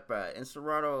queued up in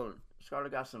Serato.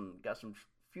 Scarlett got some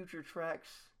future tracks.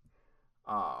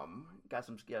 Got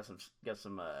some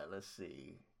let's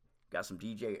see, got some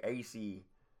DJ AC.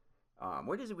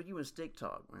 What is it with you and Stick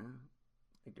Talk, man?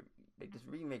 Like this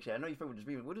remix. I know you're with this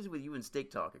remix. What is it with you and Stick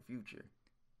Talk and Future?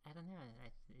 I don't know.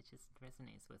 It just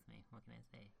resonates with me. What can I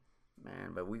say?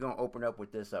 Man, but we're going to open up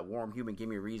with this Warm Human, Give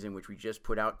Me a Reason, which we just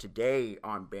put out today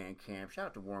on Bandcamp. Shout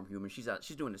out to Warm Human. She's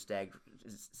doing the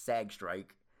SAG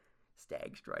strike.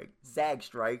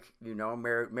 You know,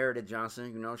 Meredith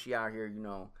Johnson, you know, she out here, you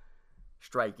know,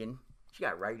 striking. She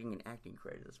got writing and acting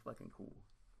credits. That's fucking cool.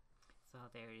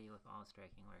 Solidarity with all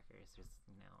striking workers. There's,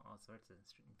 you know, all sorts of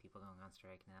people going on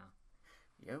strike now.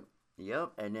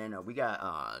 Yep, and then we got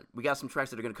some tracks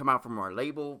that are gonna come out from our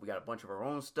label. We got a bunch of our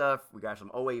own stuff. We got some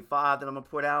 085 that I'm gonna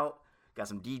put out. Got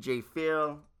some DJ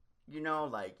Phil. You know,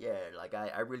 like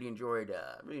I really enjoyed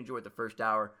the first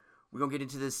hour. We're gonna get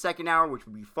into this second hour, which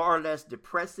will be far less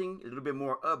depressing, a little bit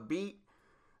more upbeat.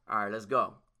 All right, let's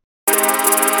go.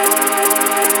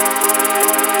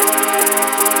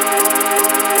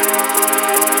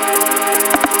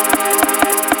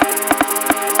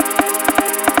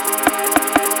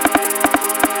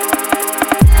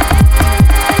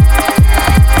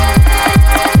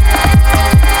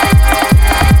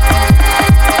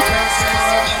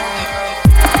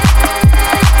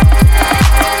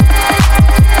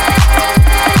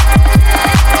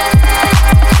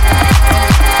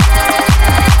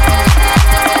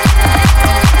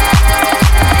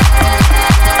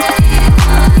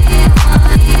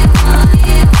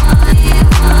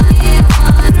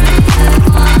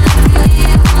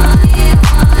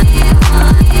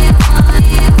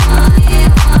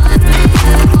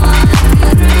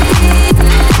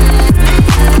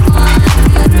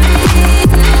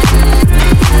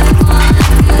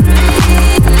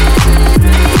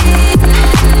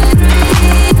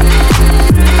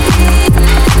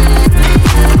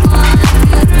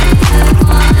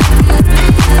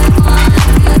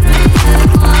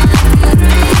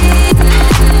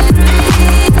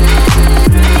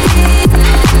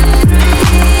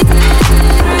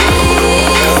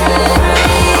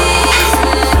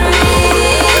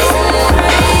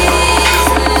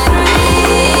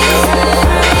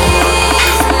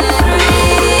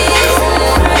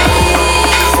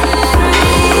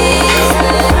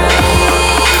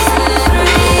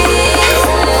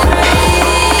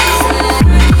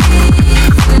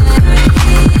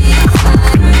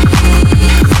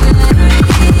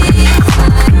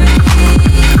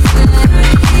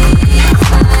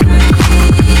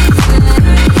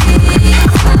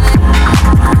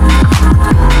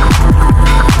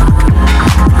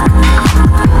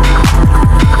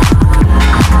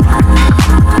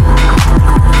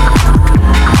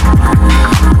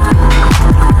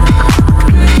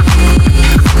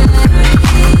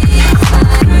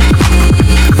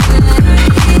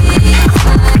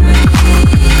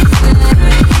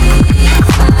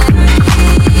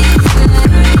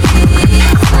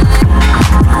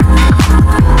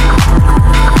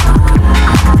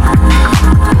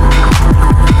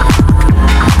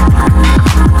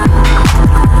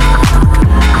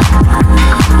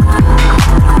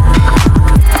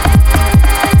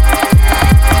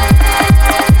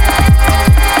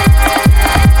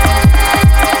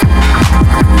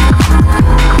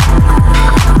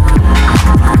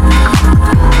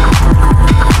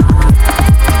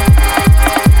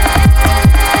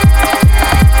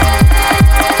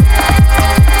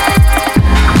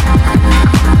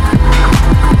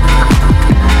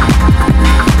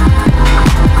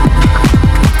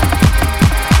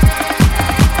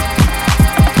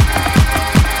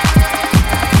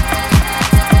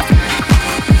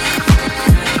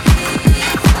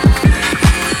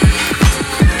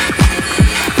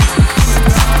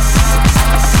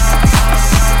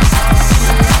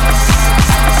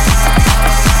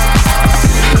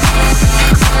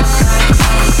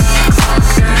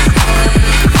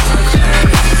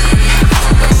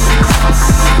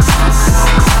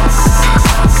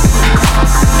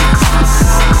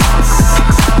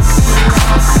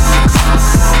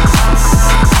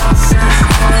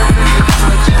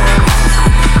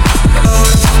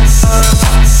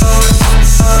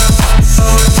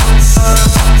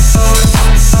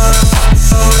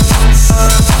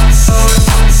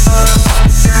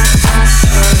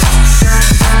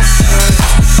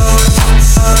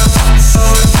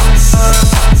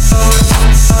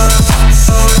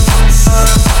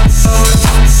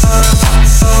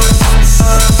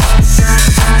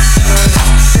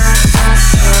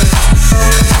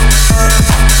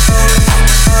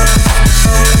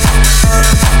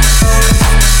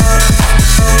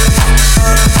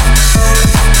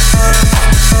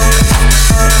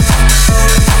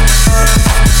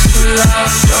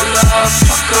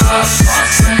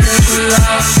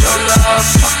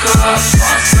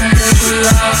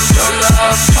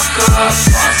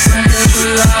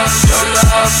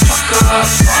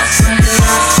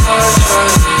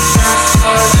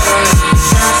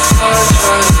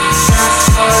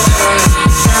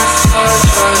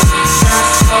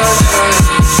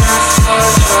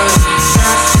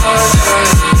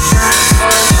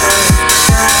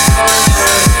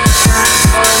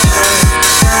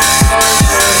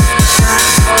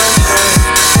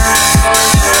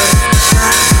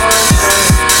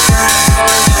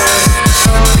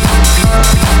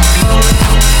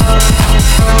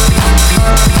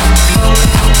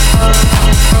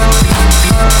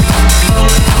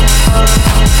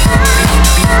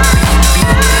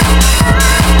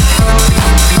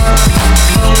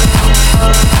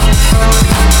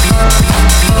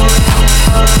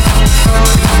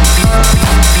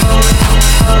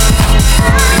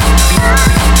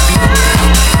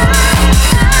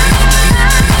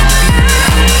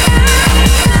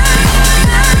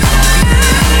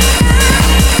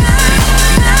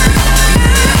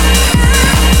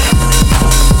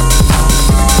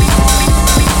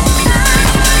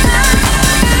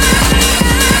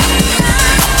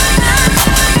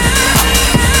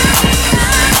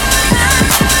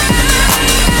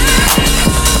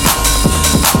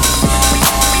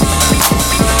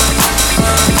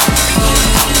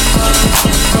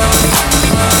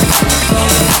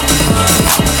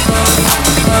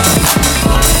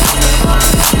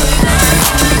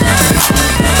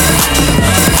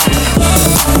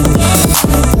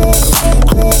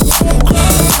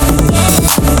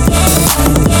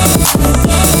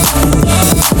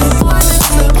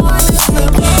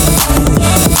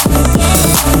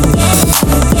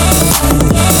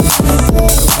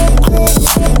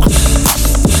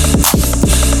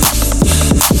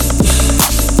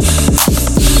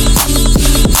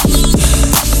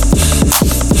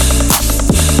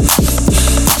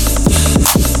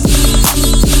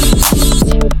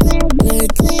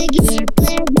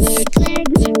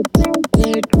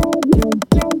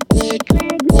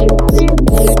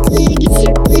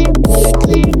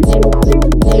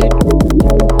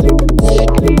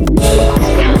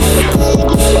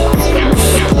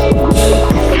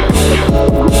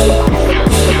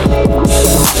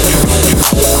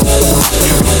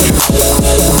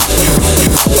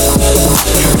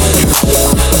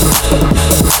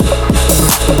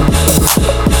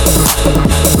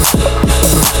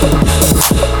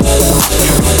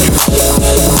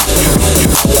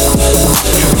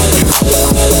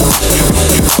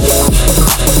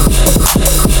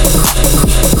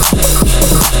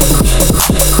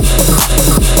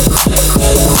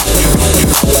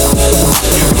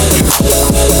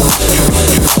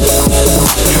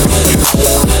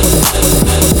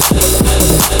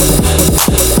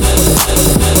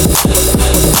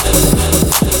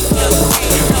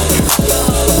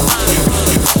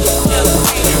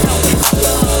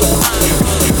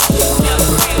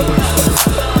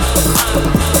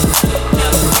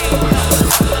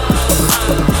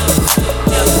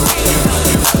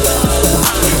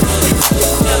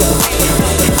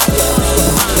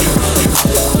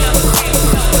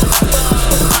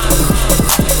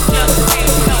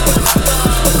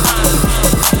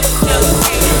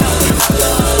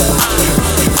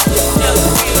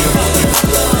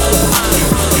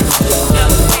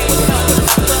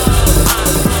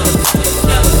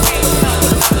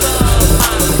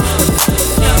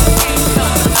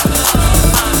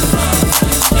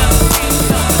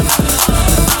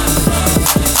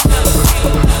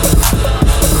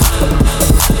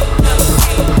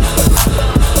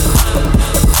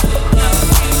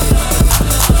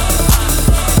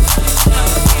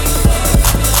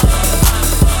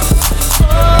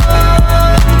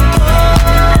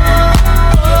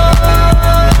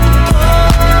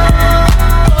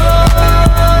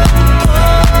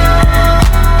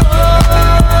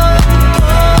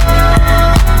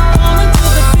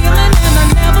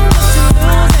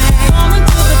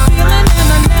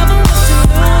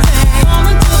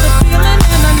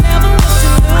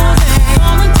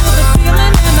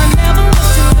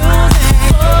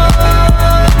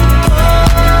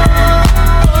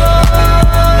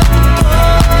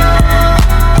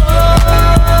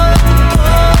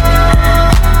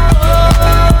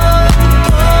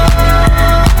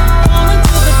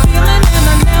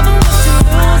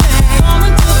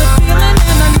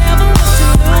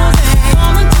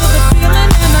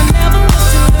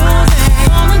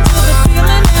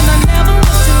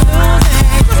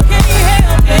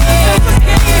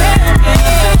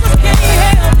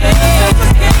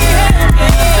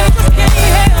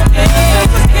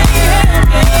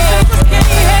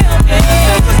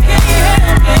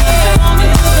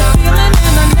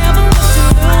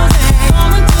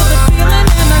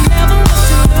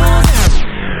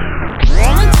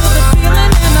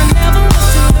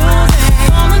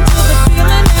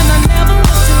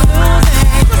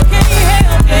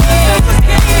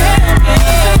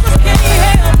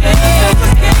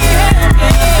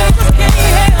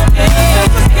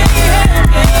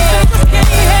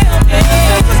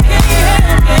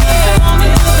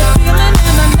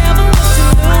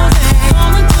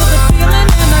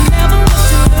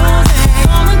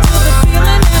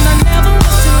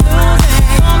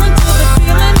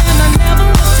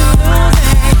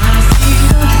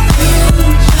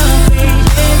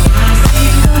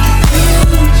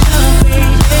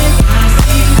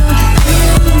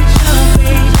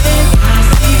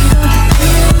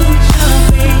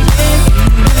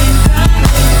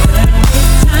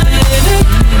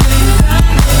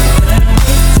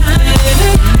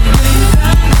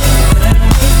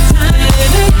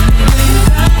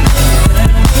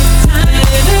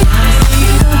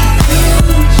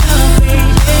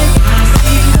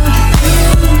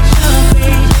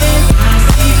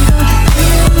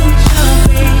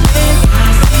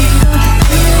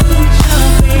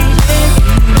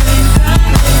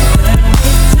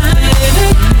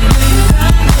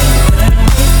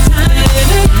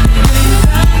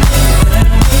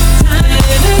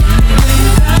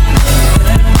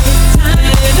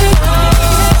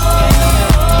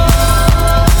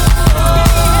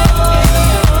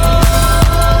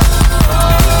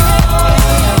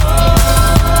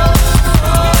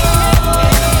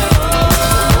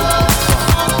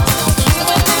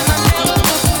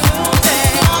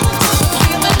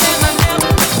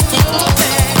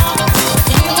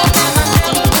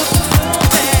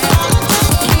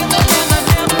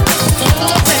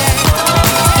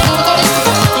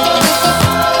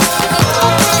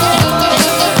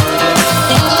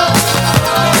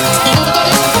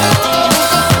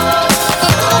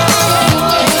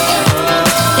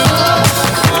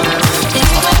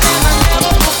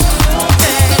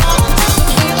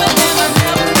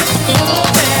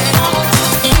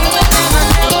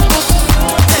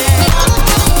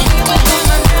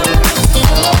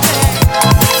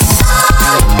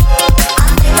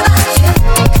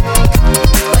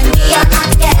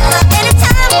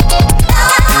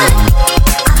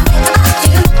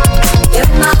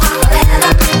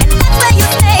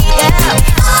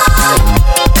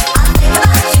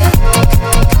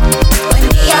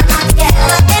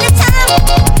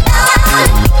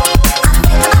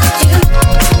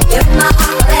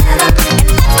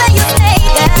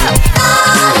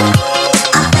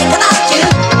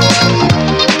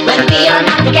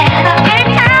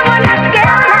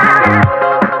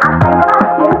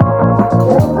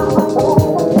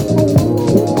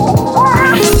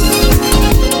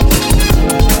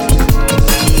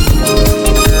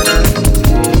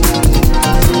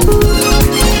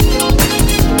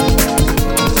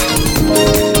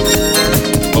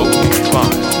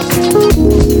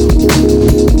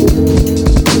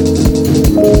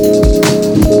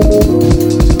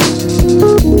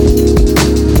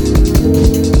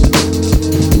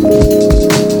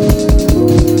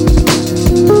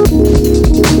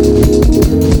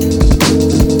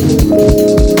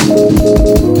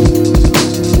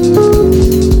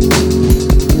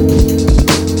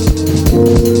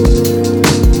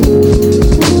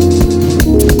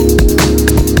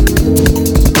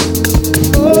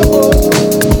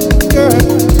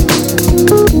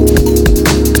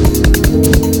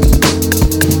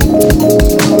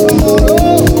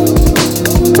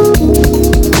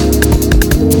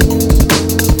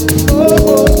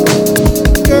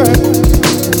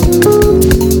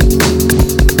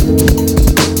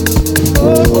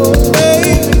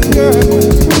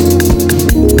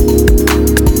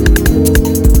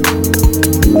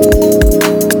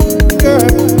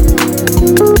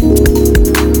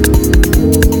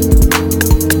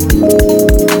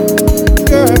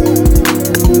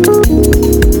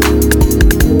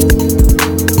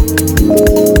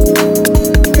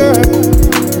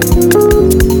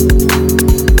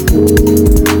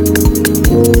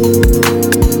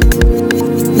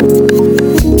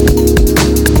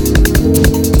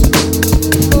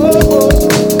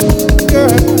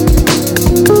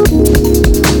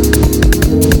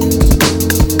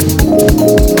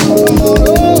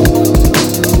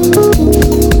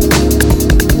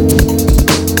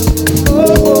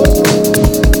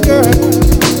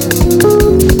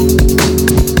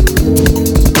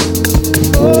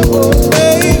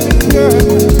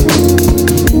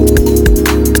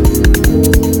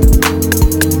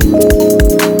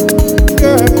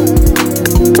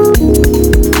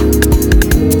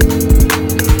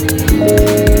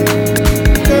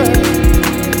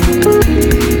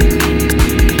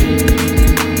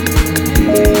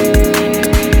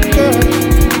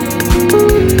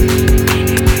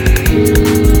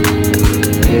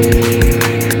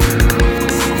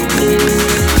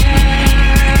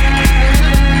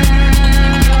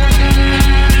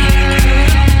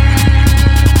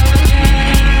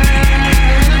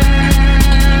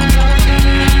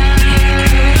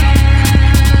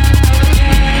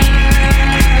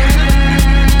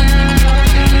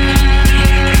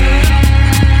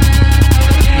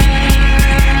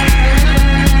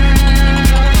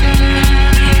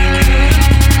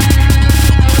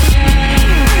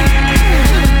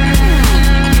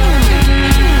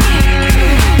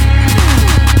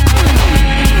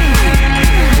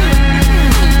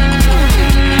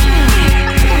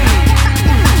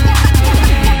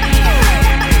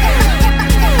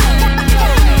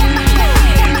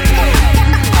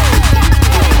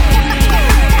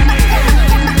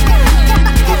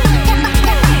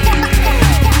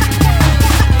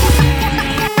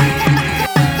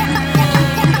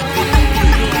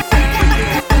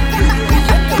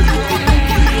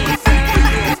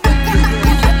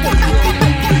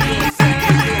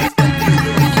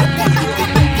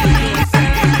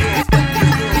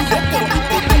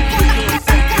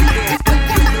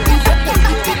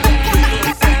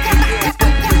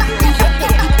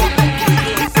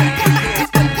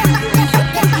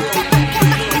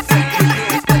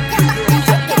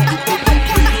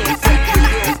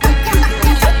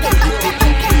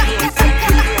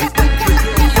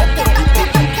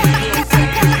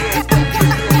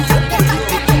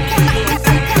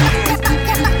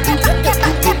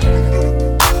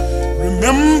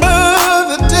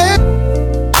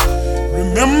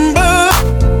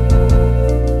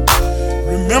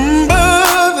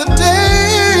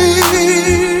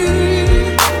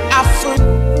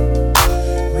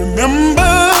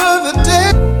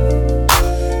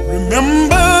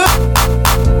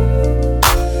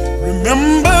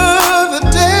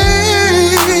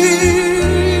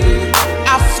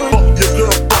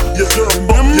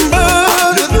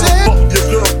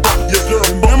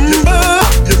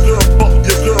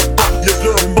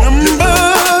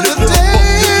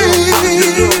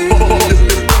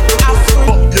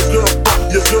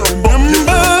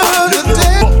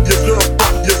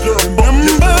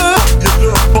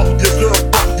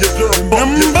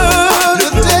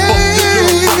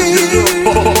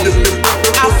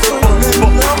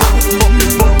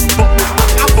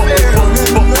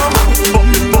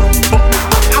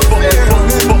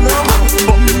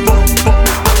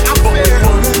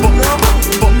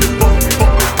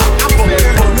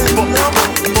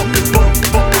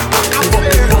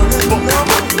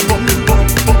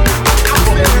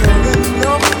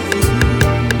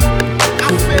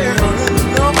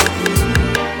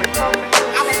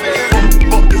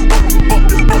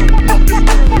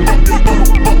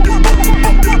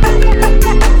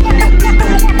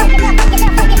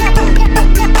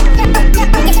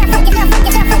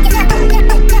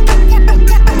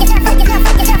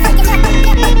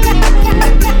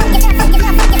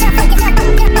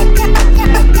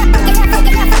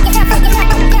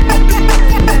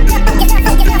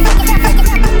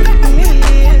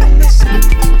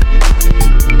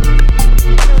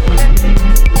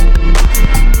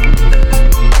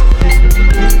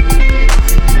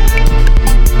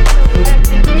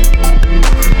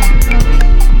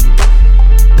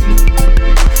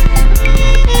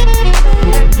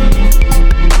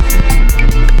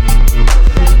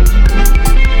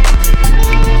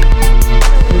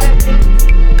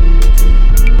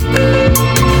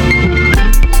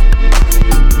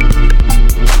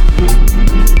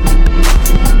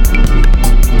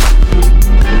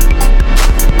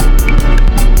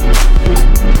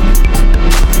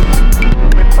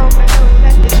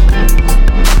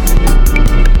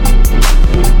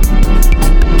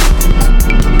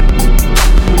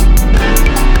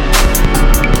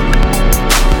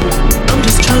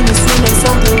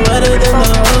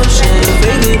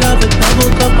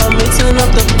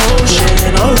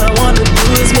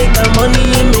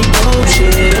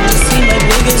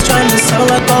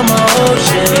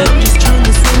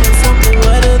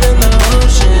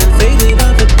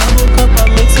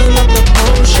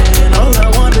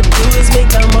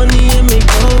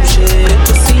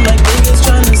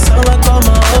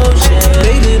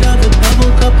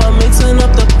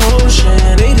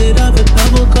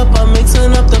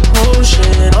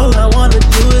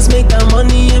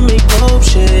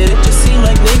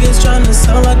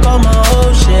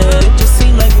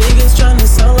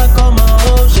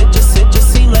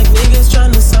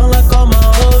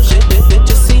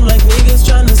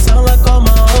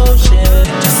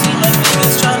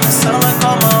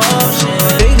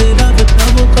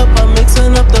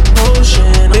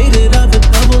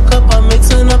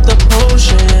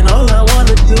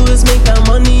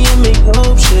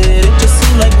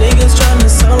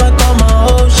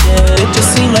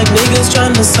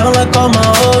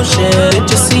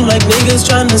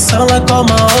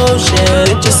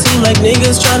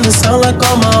 niggas tryna sound like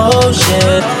all my old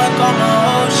shit.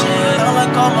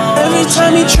 Every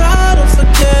time you try to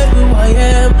forget who I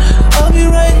am, I'll be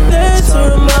right there to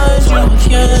remind you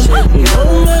again. You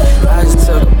know me. I just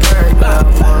took a break, now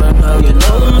I'm on another. You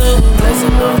know me.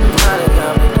 Blessing on the night,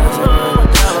 got me dancing on the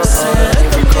dollar. Say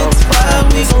let them hits fly,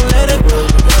 we gon' let it go.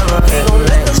 We gon'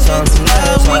 let them hits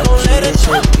fly, we gon' let it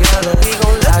go. We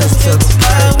gon' let them hits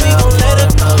fly, we gon' let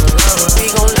it go. We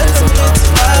gon' let them hits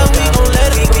fly, we gon'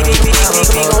 let it go.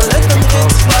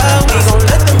 We gon'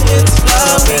 let them hits fly, we gon' let them hits fly,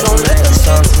 we gon' let them hits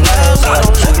fly, we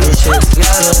gon' let them hits fly.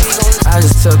 I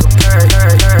just took a break,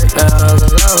 out of the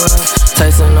lover.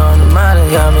 Tasting on the money,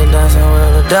 got me dancing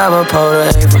with a double. Pulled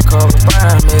a A for Kobe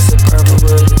Bryant, mix it purple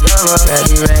with the yellow.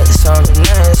 Ratty rats on the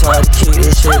net, it's hard to keep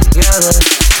this shit together.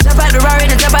 Jump out the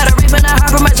Rari, then jump out the reef, and I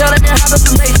hop on my shoulder, then hop up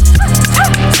the face.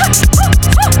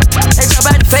 Hey, jump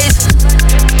out the face.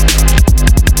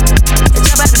 Hey,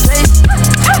 jump out the face.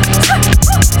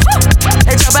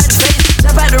 Hey, jump out the face.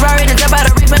 Jump out the Rari, then jump out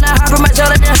the reef, and I hop on my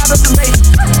shoulder, then hop up the face.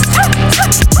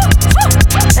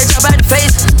 Hey, jump out the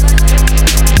face.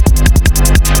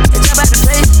 Hey, jump out the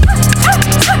face.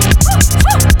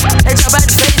 Hey, jump out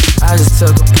the face. I just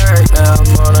took a break, now I'm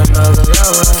on another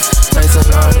level.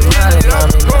 Tasting on the money, got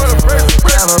me dancing with the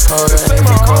devil. Pulled a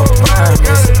heavy Kobe Bryant,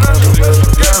 mix it purple with the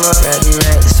yellow. Ratty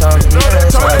rats on the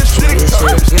net, so I keep this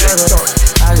shit together.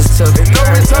 I just took a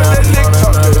break, now I'm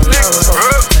on another level.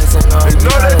 Tasting on the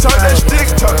money, got me dancing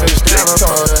with the devil.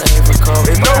 Pulled a heavy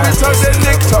Kobe Bryant, mix it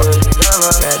purple with the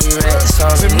yellow. Ratty rats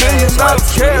on the net, so I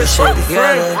keep this shit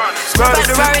together. Jump out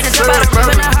the Rari, then jump out the reef,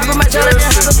 and I hop on my shoulder,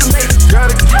 then hop up the face.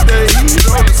 Gotta keep that heat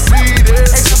on the seat.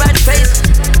 Hey, jump out the face.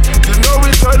 You know we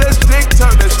talk that stick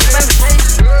talk, that shit.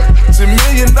 $10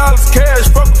 million cash,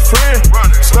 fuck a friend.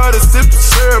 Started sipping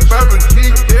syrup, I've been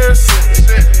geek there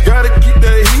since. Gotta keep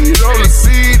that heat on the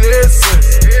seat,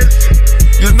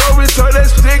 you know we talk that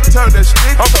stick talk, that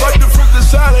stick talk. I'm fucking from the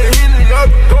shot and hitting up,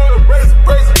 going crazy.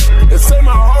 They say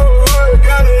my whole hood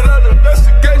got it under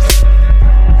investigation.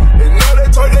 They know they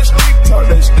talk that stick talk,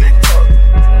 that stick talk.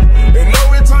 They know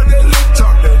we talk that lick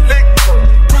talk, that lick talk.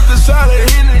 Took the shot and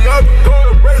hitting up,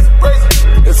 going crazy.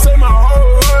 They say my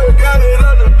whole hood got it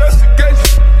under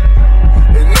investigation.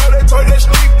 They know they talk that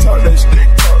stick talk, that stick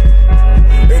talk.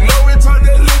 They know we talk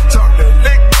that lick talk, that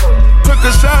lick talk. Took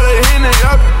a shot at hitting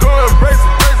up, going crazy.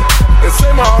 They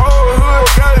say my whole hood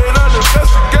got it under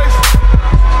investigation.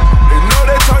 They know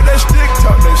they talk that stick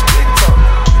talk, that stick talk.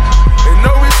 They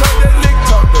know we talk that lick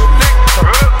talk, that lick talk.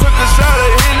 Took a shot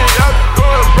at hitting up,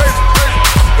 going crazy.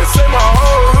 They say my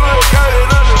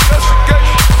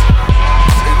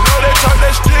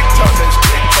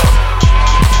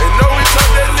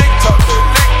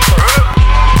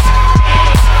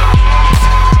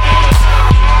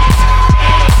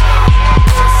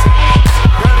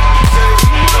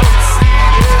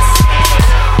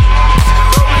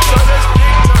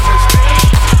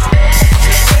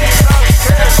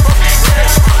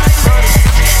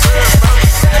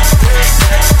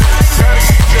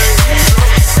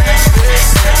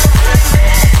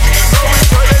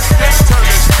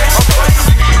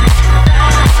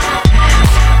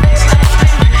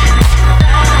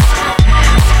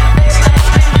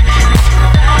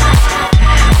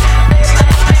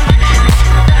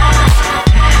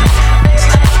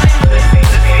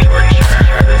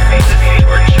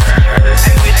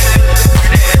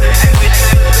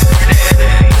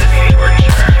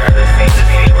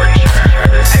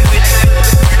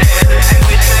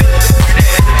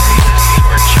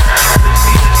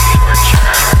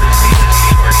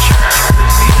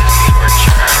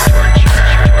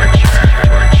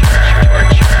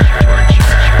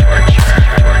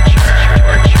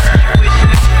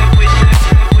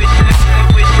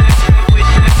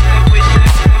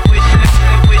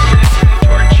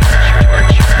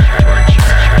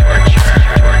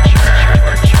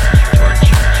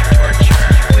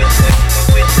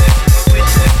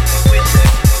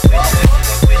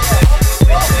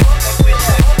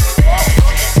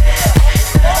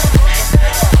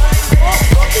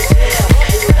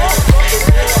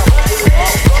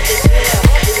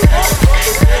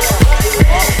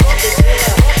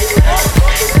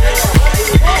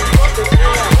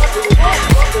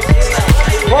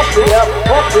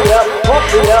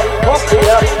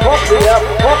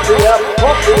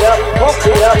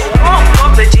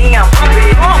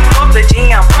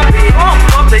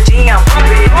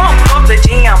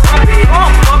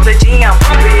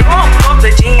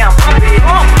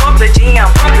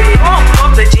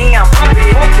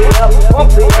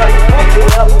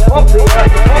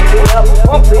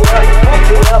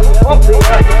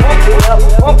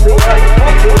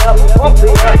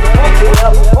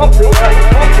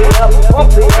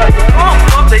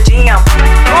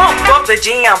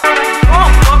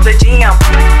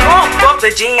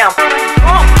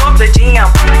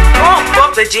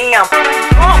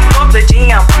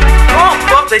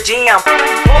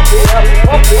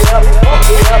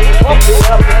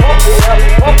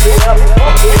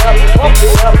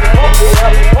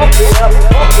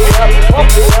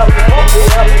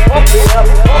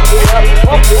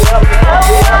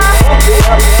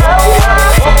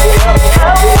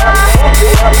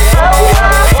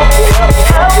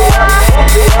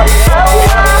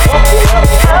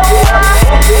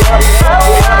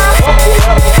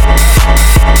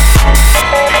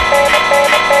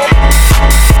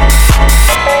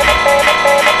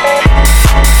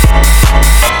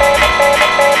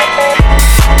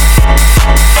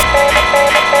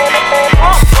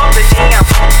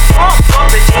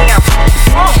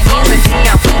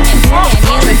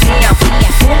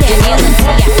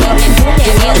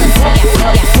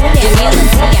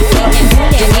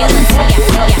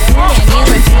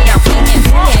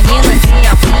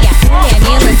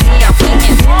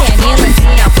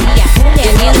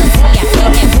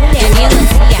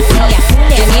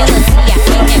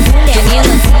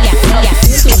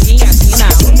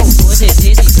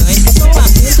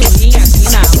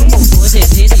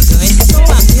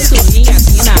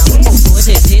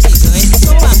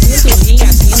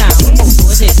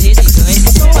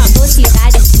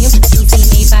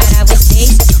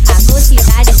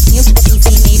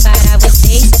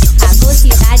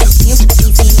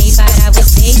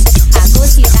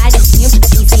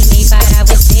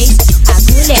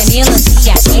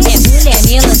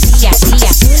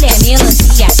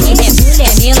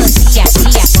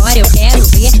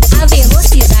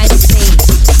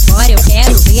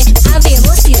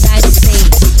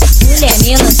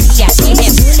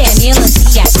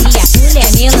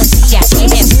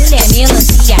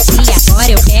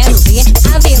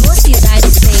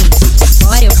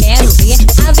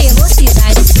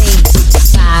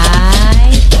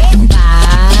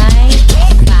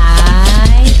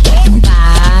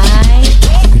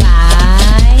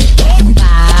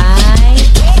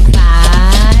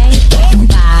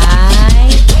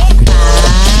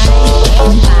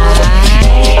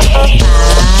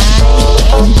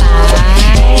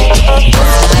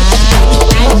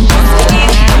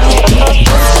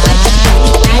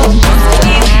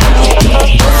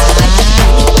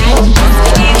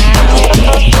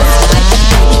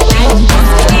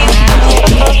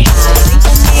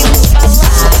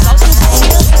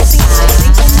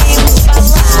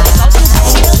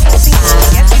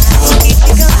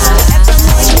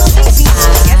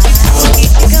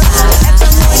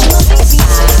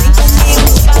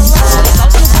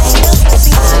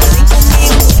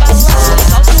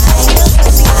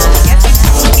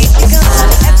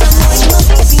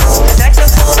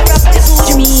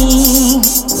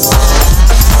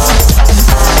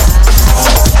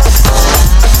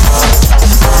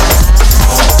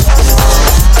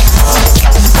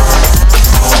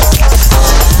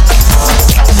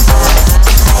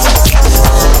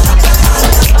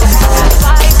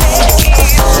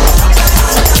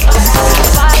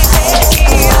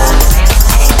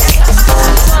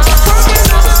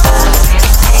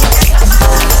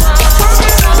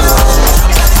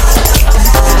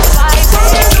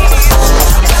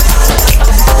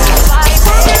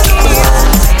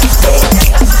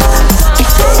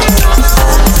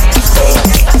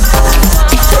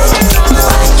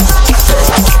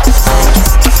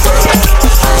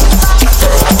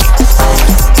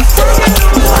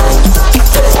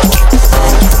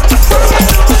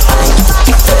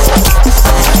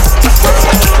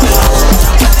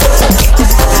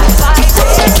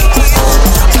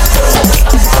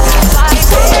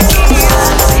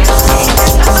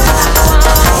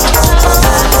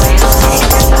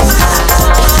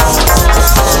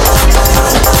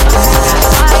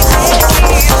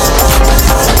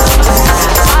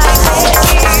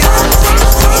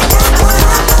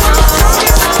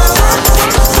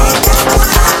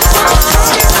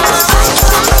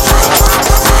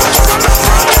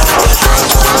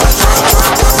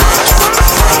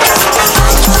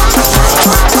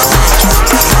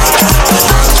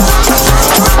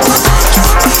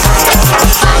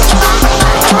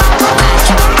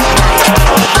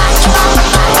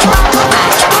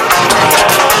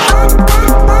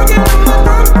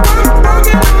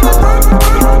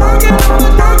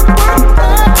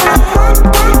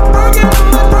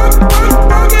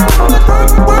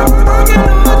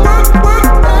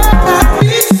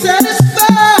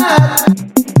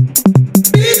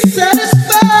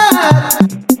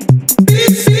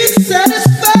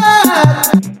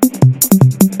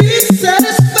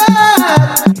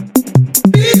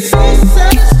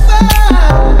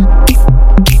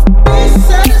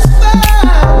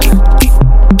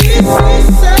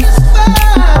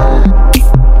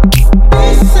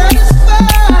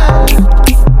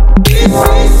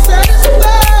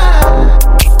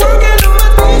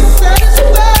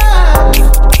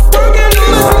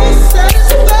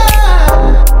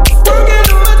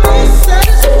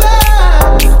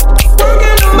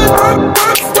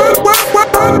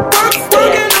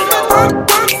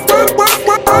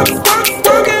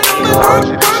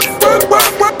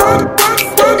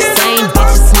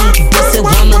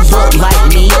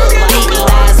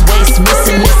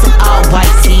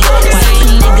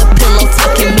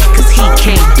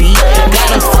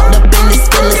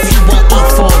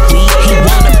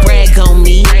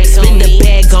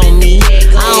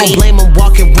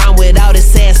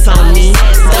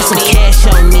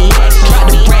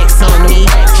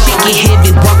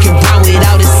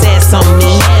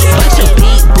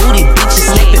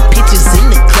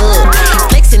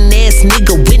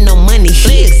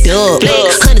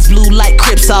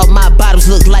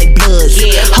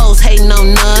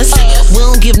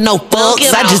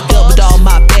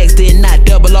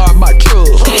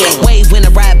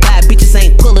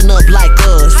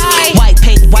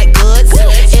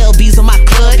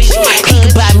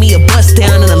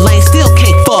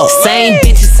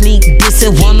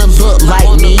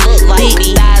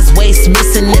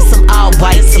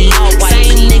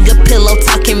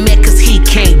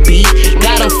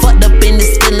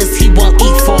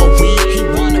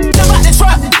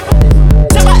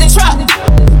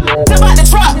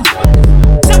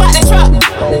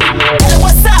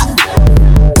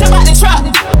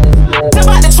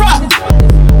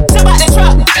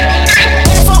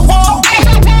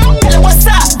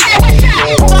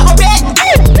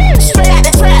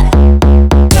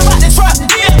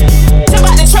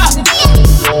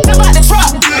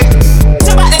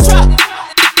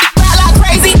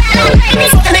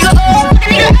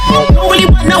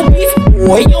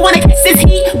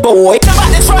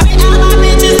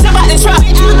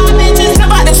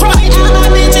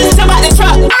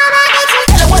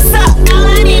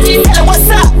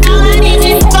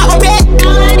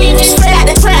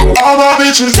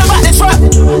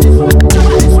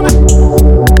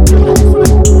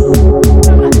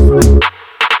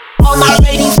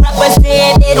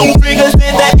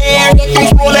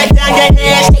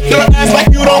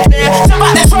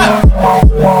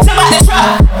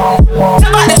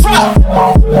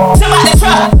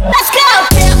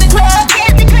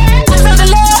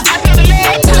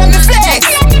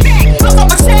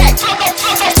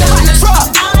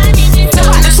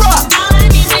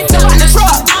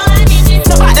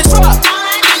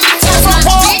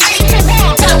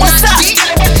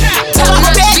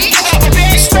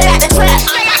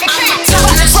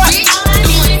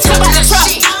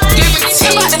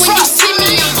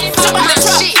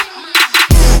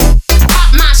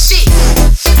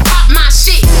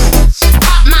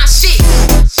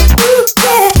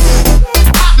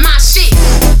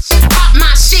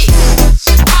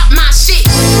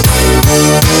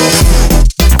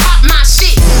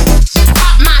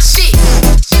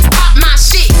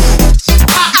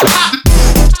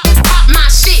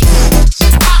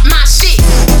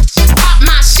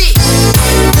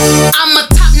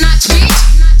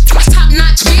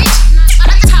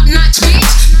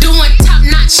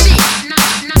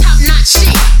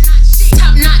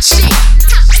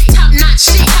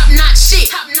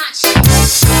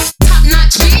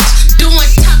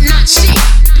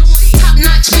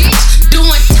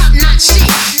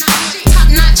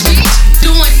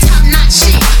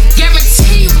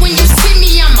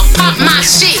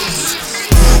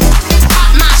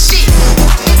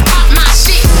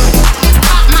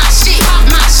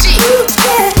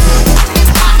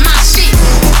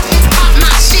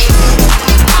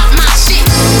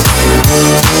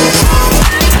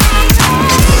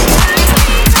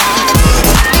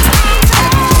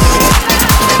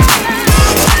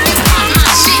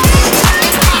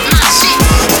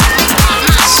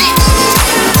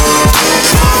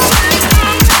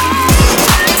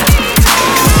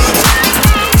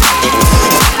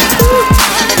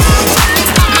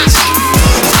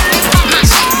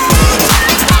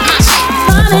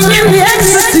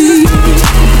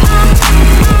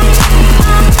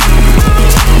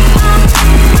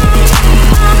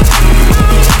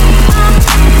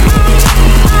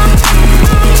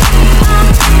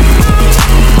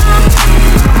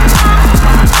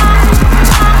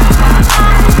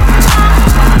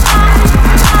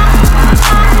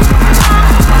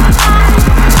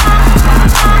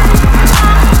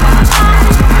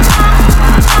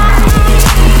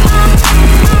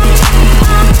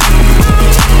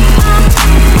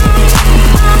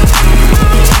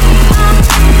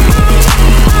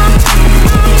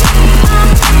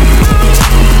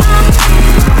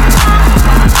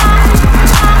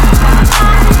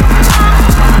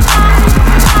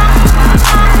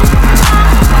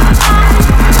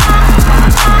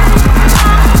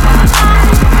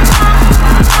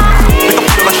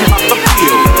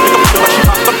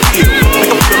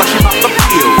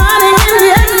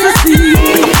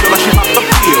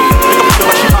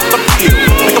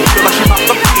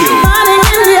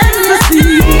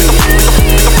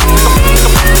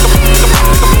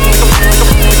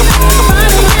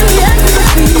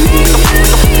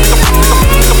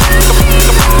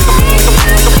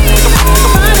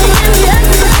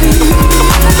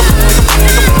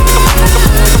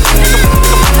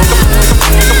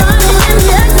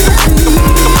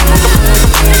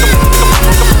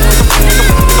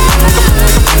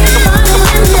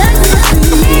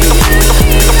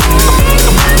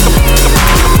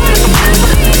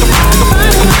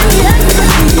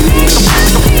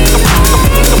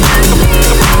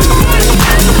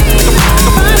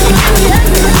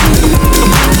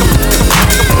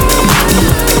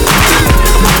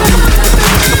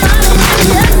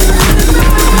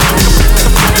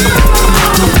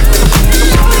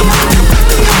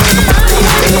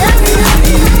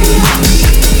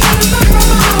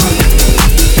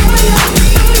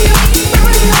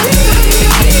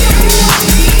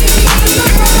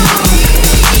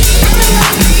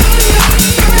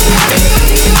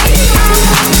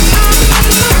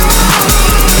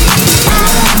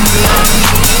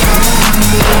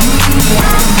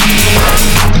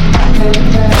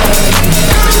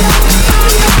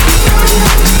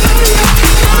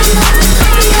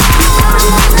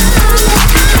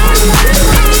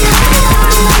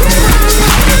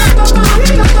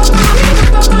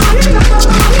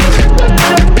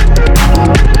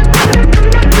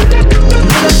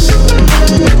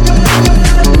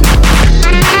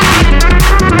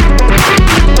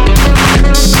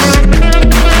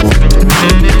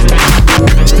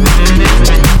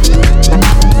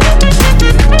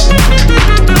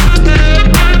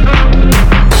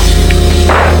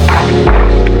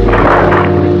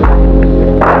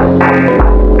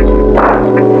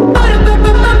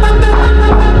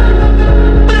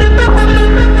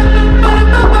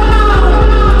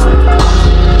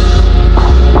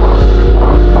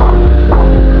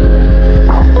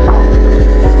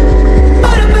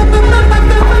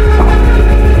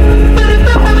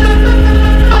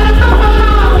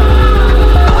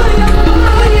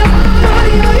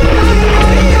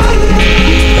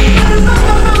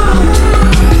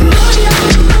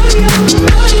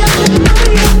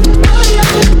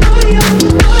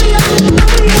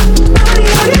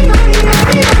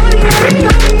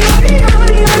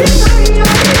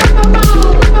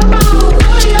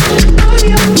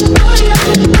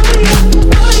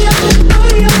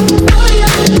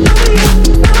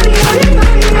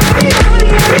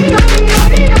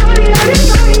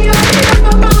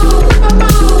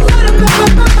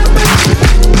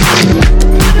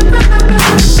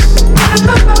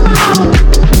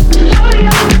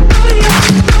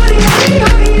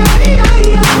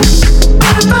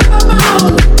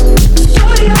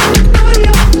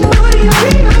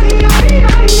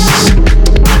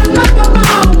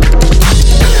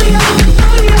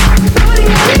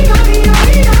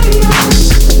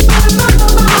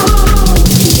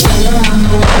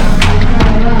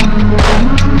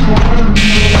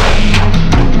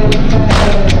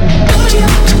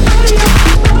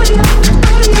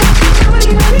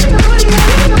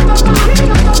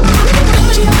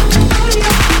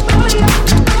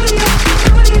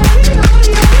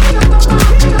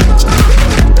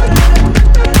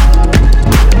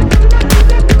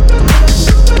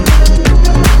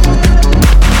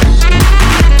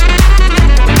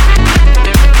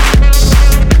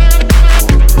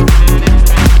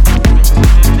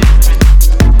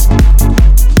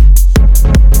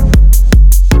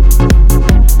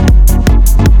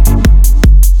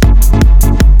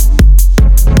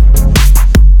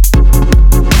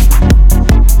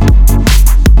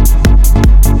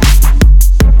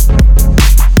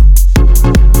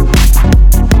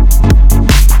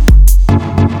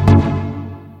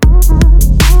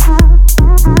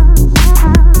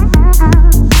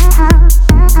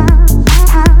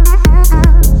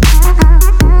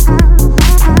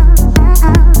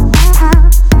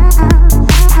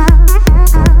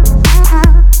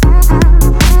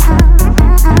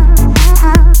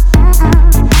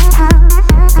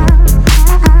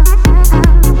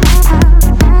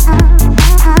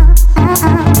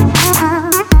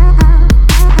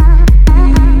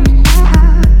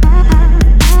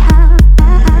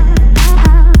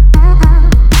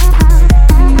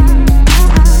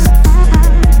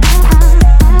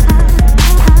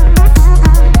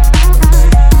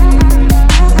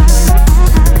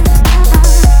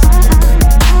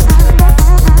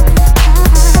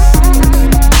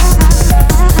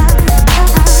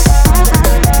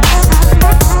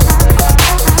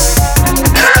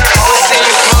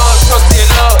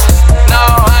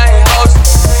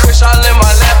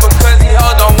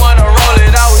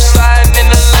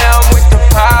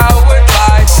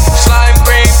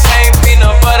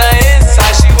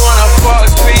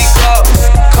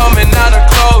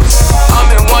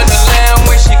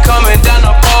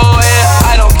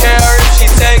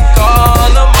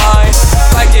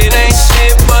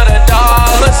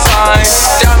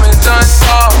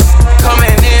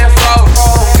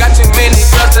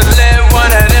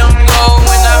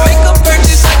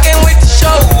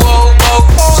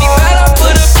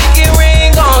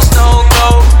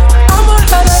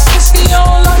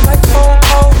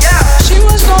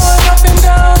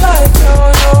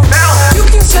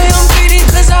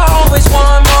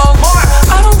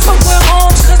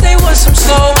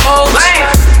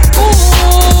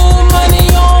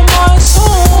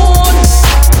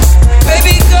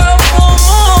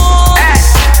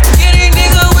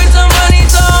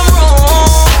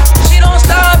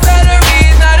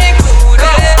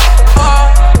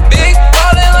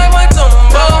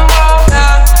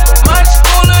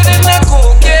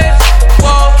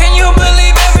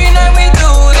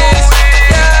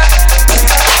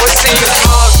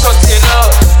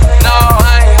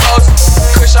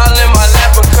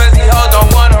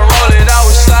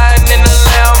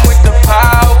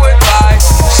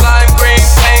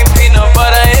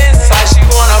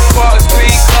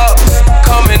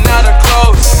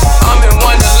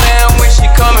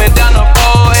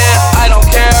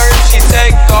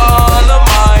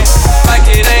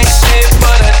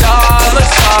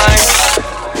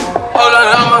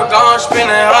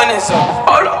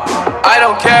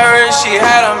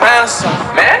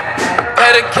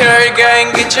the carry gang,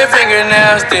 get your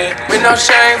fingernails did. With no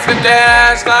shame, flip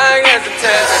that ass like at the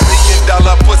test. $1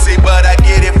 million pussy, but I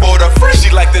get it for the free.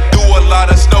 She like to do a lot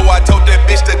of snow. I told that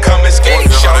bitch to come and skate.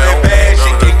 Shout it bad,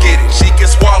 she can get it. She can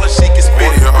swallow, she can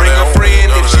spit it. Bring a friend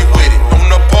if she with it. On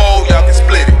the pole, y'all can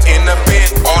split it. In the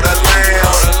bed, all the lamb.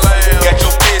 Got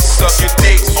your bitch suck your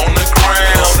dicks on the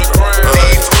ground.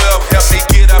 D12 help me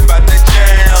get up out the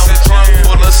jam. The trunk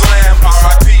full of slam.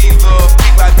 R.I.P. Lil'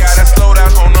 Peep, I gotta slow down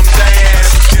on them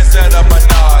dams. Just set up a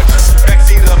notch,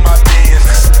 backseat of my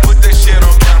Benz. Put the shit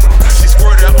on camera. She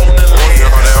squirted on the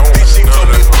lens. Bitch, she told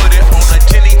me put it on a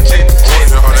Jenny Jen.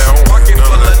 Pocket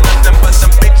full of nothing but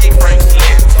some bitchy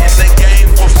Franklins. In the game,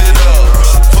 posted up,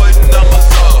 putting numbers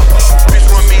up. Bitch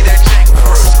want me that check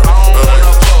first. I don't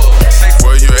wanna fuck.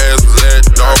 Where your ass was at,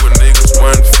 dog, with niggas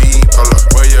one feet.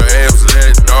 Where your ass was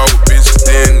at, dog, with bitches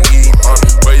didn't eat.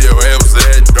 Where your ass was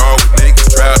at, dog, with niggas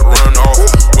try to run off.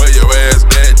 Where your ass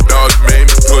at, dog, you made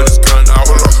me put his gun out.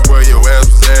 Where your ass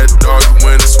was at, dog, you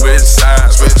went and switched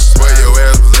sides. Where your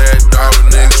ass was at, dog,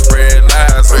 with niggas spread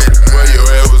lies. Where your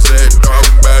ass was at, dog,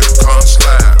 we bout to come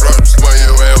slide. Where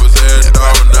your ass was at,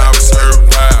 dog, and I was served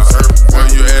wild. Where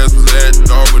your ass was at,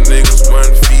 dog, with niggas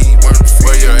one feet.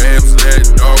 Where your ass was at,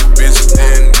 dog, with bitches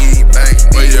didn't eat.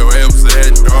 Where your ass was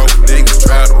at, dog, with niggas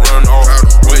try to run off.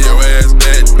 Where your ass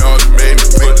at, dog, you made me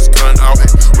put his gun out.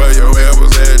 Where your ass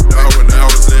was at, dog, when I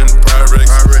was in the Pyrex.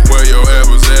 Where your ass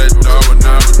was at, dog, when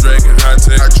I was drinking high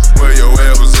tech. Where your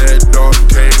ass was at, dog, you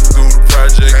came through the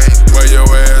project. Where your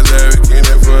ass at, get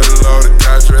that for the load of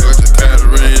contract.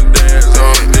 Pattern dance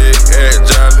on dick, head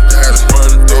jolly.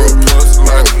 Running through a pussy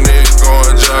like a nigga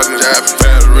going jogging.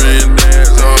 Pattern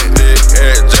dance on dick,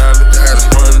 head jolly.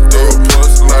 Running through a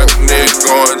pussy like a nigga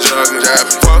going jogging.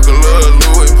 Fuck a little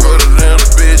Louis, put it in a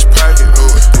bitch pocket.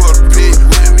 Put a pig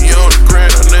with me on the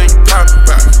ground, then you pop it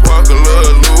back. Fuck a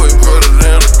little Louis, put it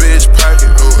in a bitch pocket.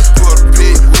 Put a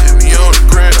pig with me on the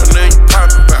ground, then you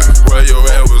pop it back. Where your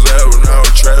ass was at when I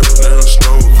was trapping in the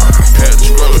snow? Had to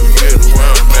struggle to get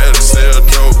around, had to sell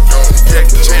dope. Take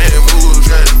the 10 moves,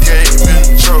 got the game in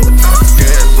the choke.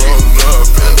 Gas rolling up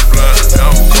in the blind,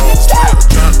 I'm cold. Still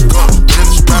trying to come in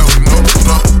the spot with no.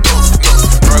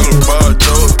 Regular bar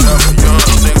doors, got my young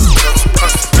niggas.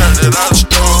 Turn it out the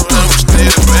store, and we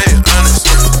still pay honest.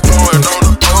 Going on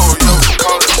the pole, yo,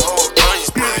 call it old onion.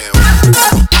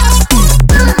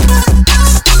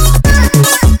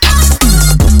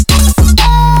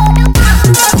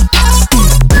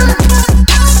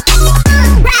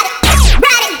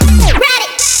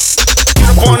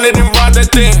 On it and ride that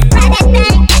thing.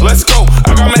 Let's go.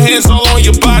 I got my hands all on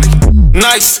your body.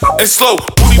 Nice and slow.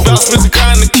 Booty bounce, music,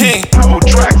 I'm the king.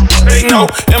 They know.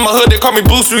 In my hood, they call me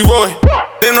Blue Street Roy.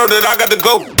 They know that I got the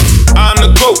GOAT. I'm the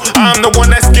GOAT. I'm the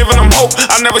one that's giving them hope.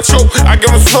 I never choke. I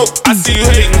give them smoke. I see you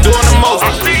hating, doing the most.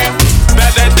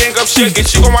 Back that thing up, shake it.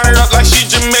 She gon' wind it up like she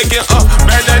Jamaican.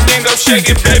 Back that thing up, shake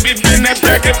it. Baby, bend that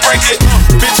back and break it.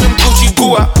 Bitch, I'm Gucci,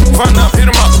 goo out. Run up, hit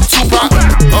him up. Tupac.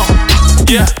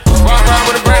 Yeah. Ride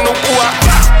with a brand new boo out.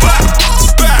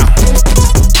 Bow.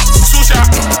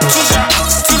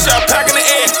 Two shot, pack in the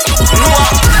air. Blew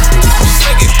out.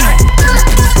 Shake it. Break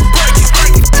it.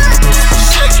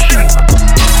 Shake it.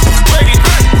 Break it.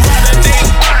 Ride that thing.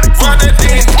 Ride that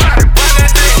thing. Ride that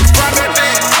thing. Ride that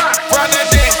thing. Ride that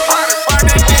thing. Ride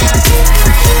that thing.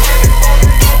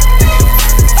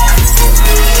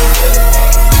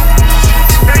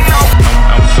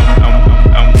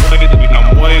 I'm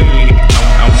way weak.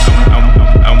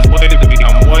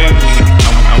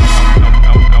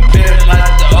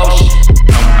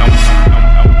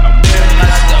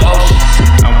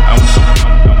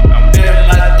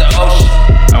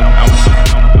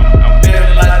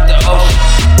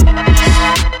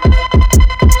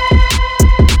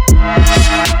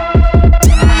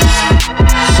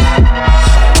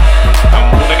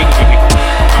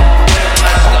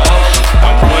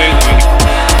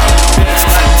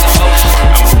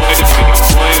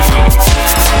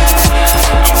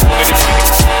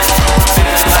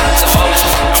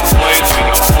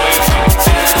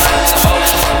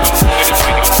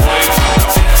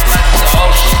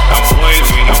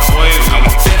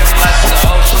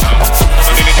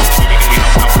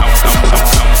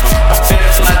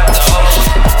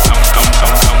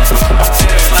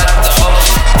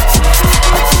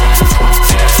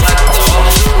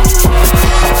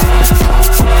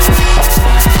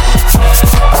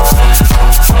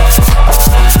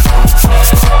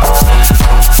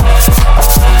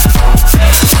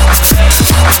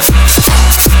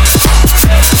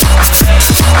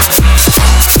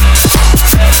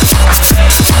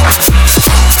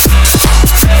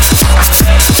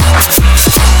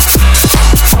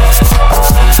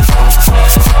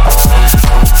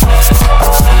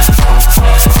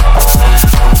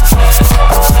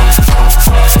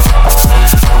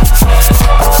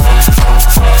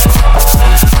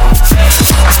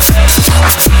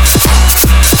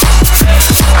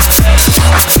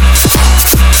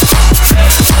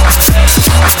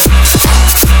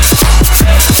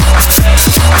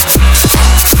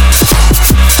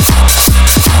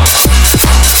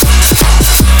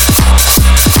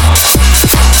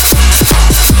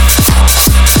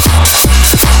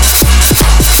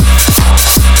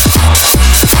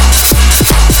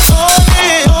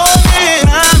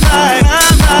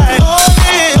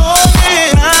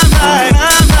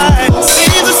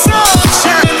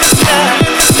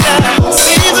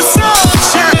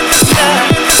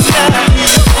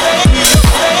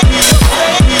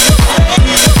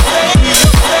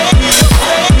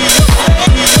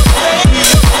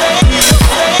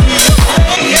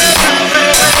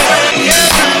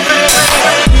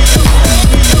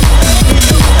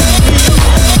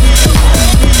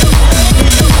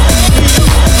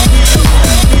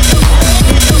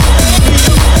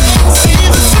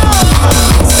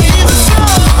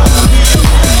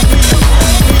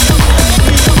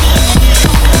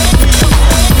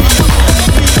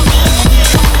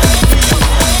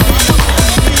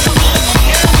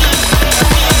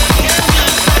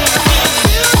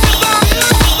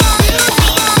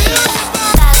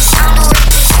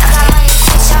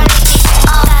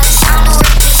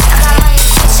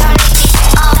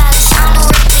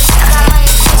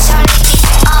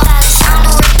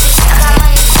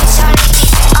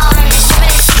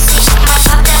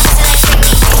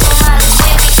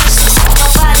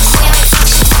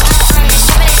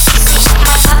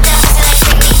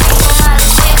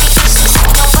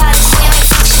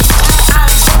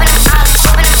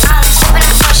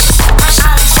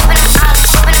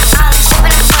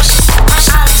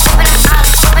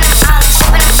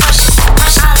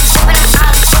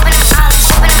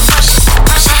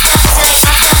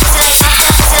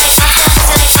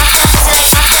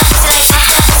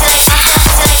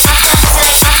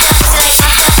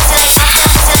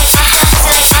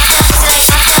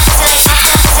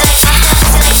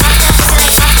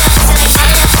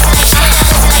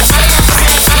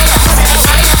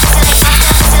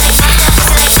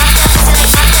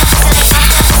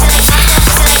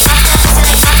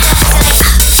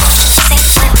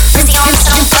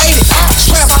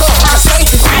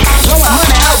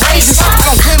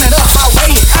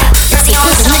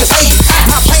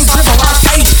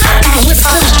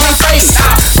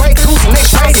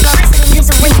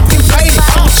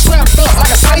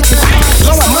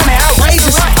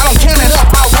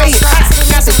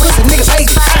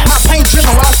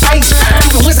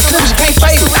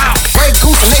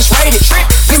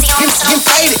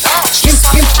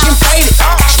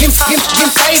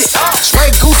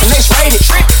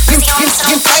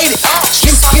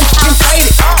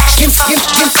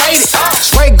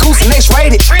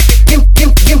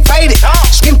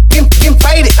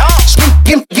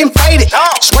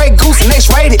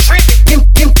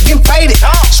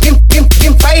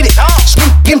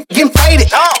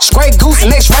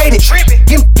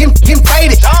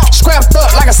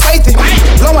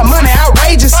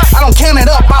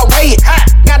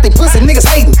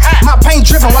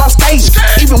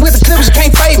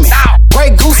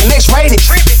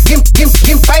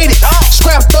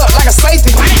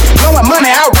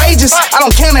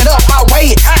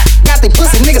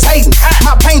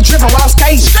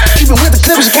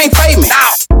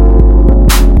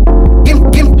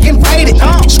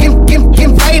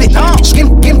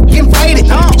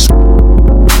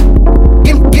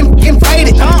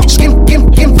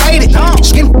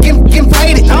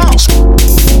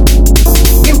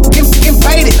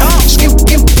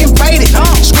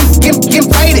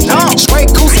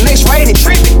 Straight goose and X-rated.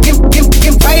 Get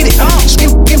faded.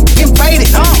 Get faded.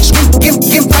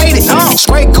 Get faded.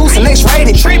 Straight goose and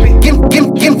X-rated. Get faded.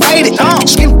 Get faded. Get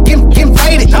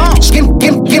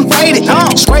faded.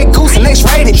 Straight goose and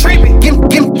X-rated. Get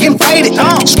faded. Get faded.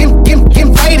 Get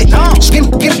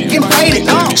faded.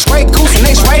 Straight goose and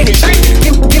X-rated. Get faded. Get faded.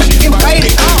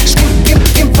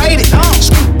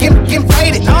 Get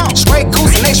faded. Straight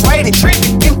goose and X-rated. Get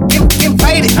faded. Get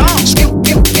faded.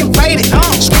 Get faded.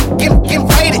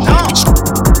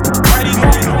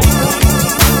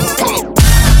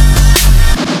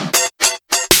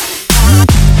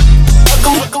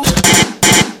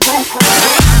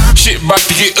 Shit bout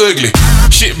to get ugly.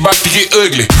 Shit bout to get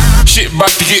ugly. Shit bout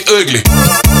to get ugly.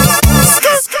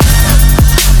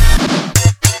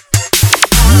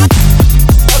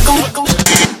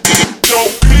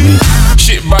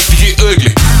 Shit bout to get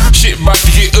ugly. Shit bout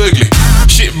to get ugly.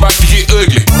 Shit bout to get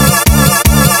ugly.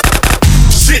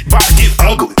 Shit bout to get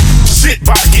ugly. Shit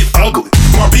bout to get ugly.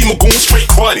 My beamer going straight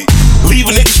cruddy. Leave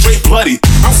a nigga straight bloody.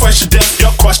 I'm fresh to death,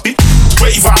 yup, crusty.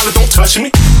 Straight violent, don't touch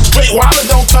me. Straight violent,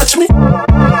 don't touch me.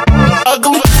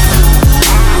 Ugly.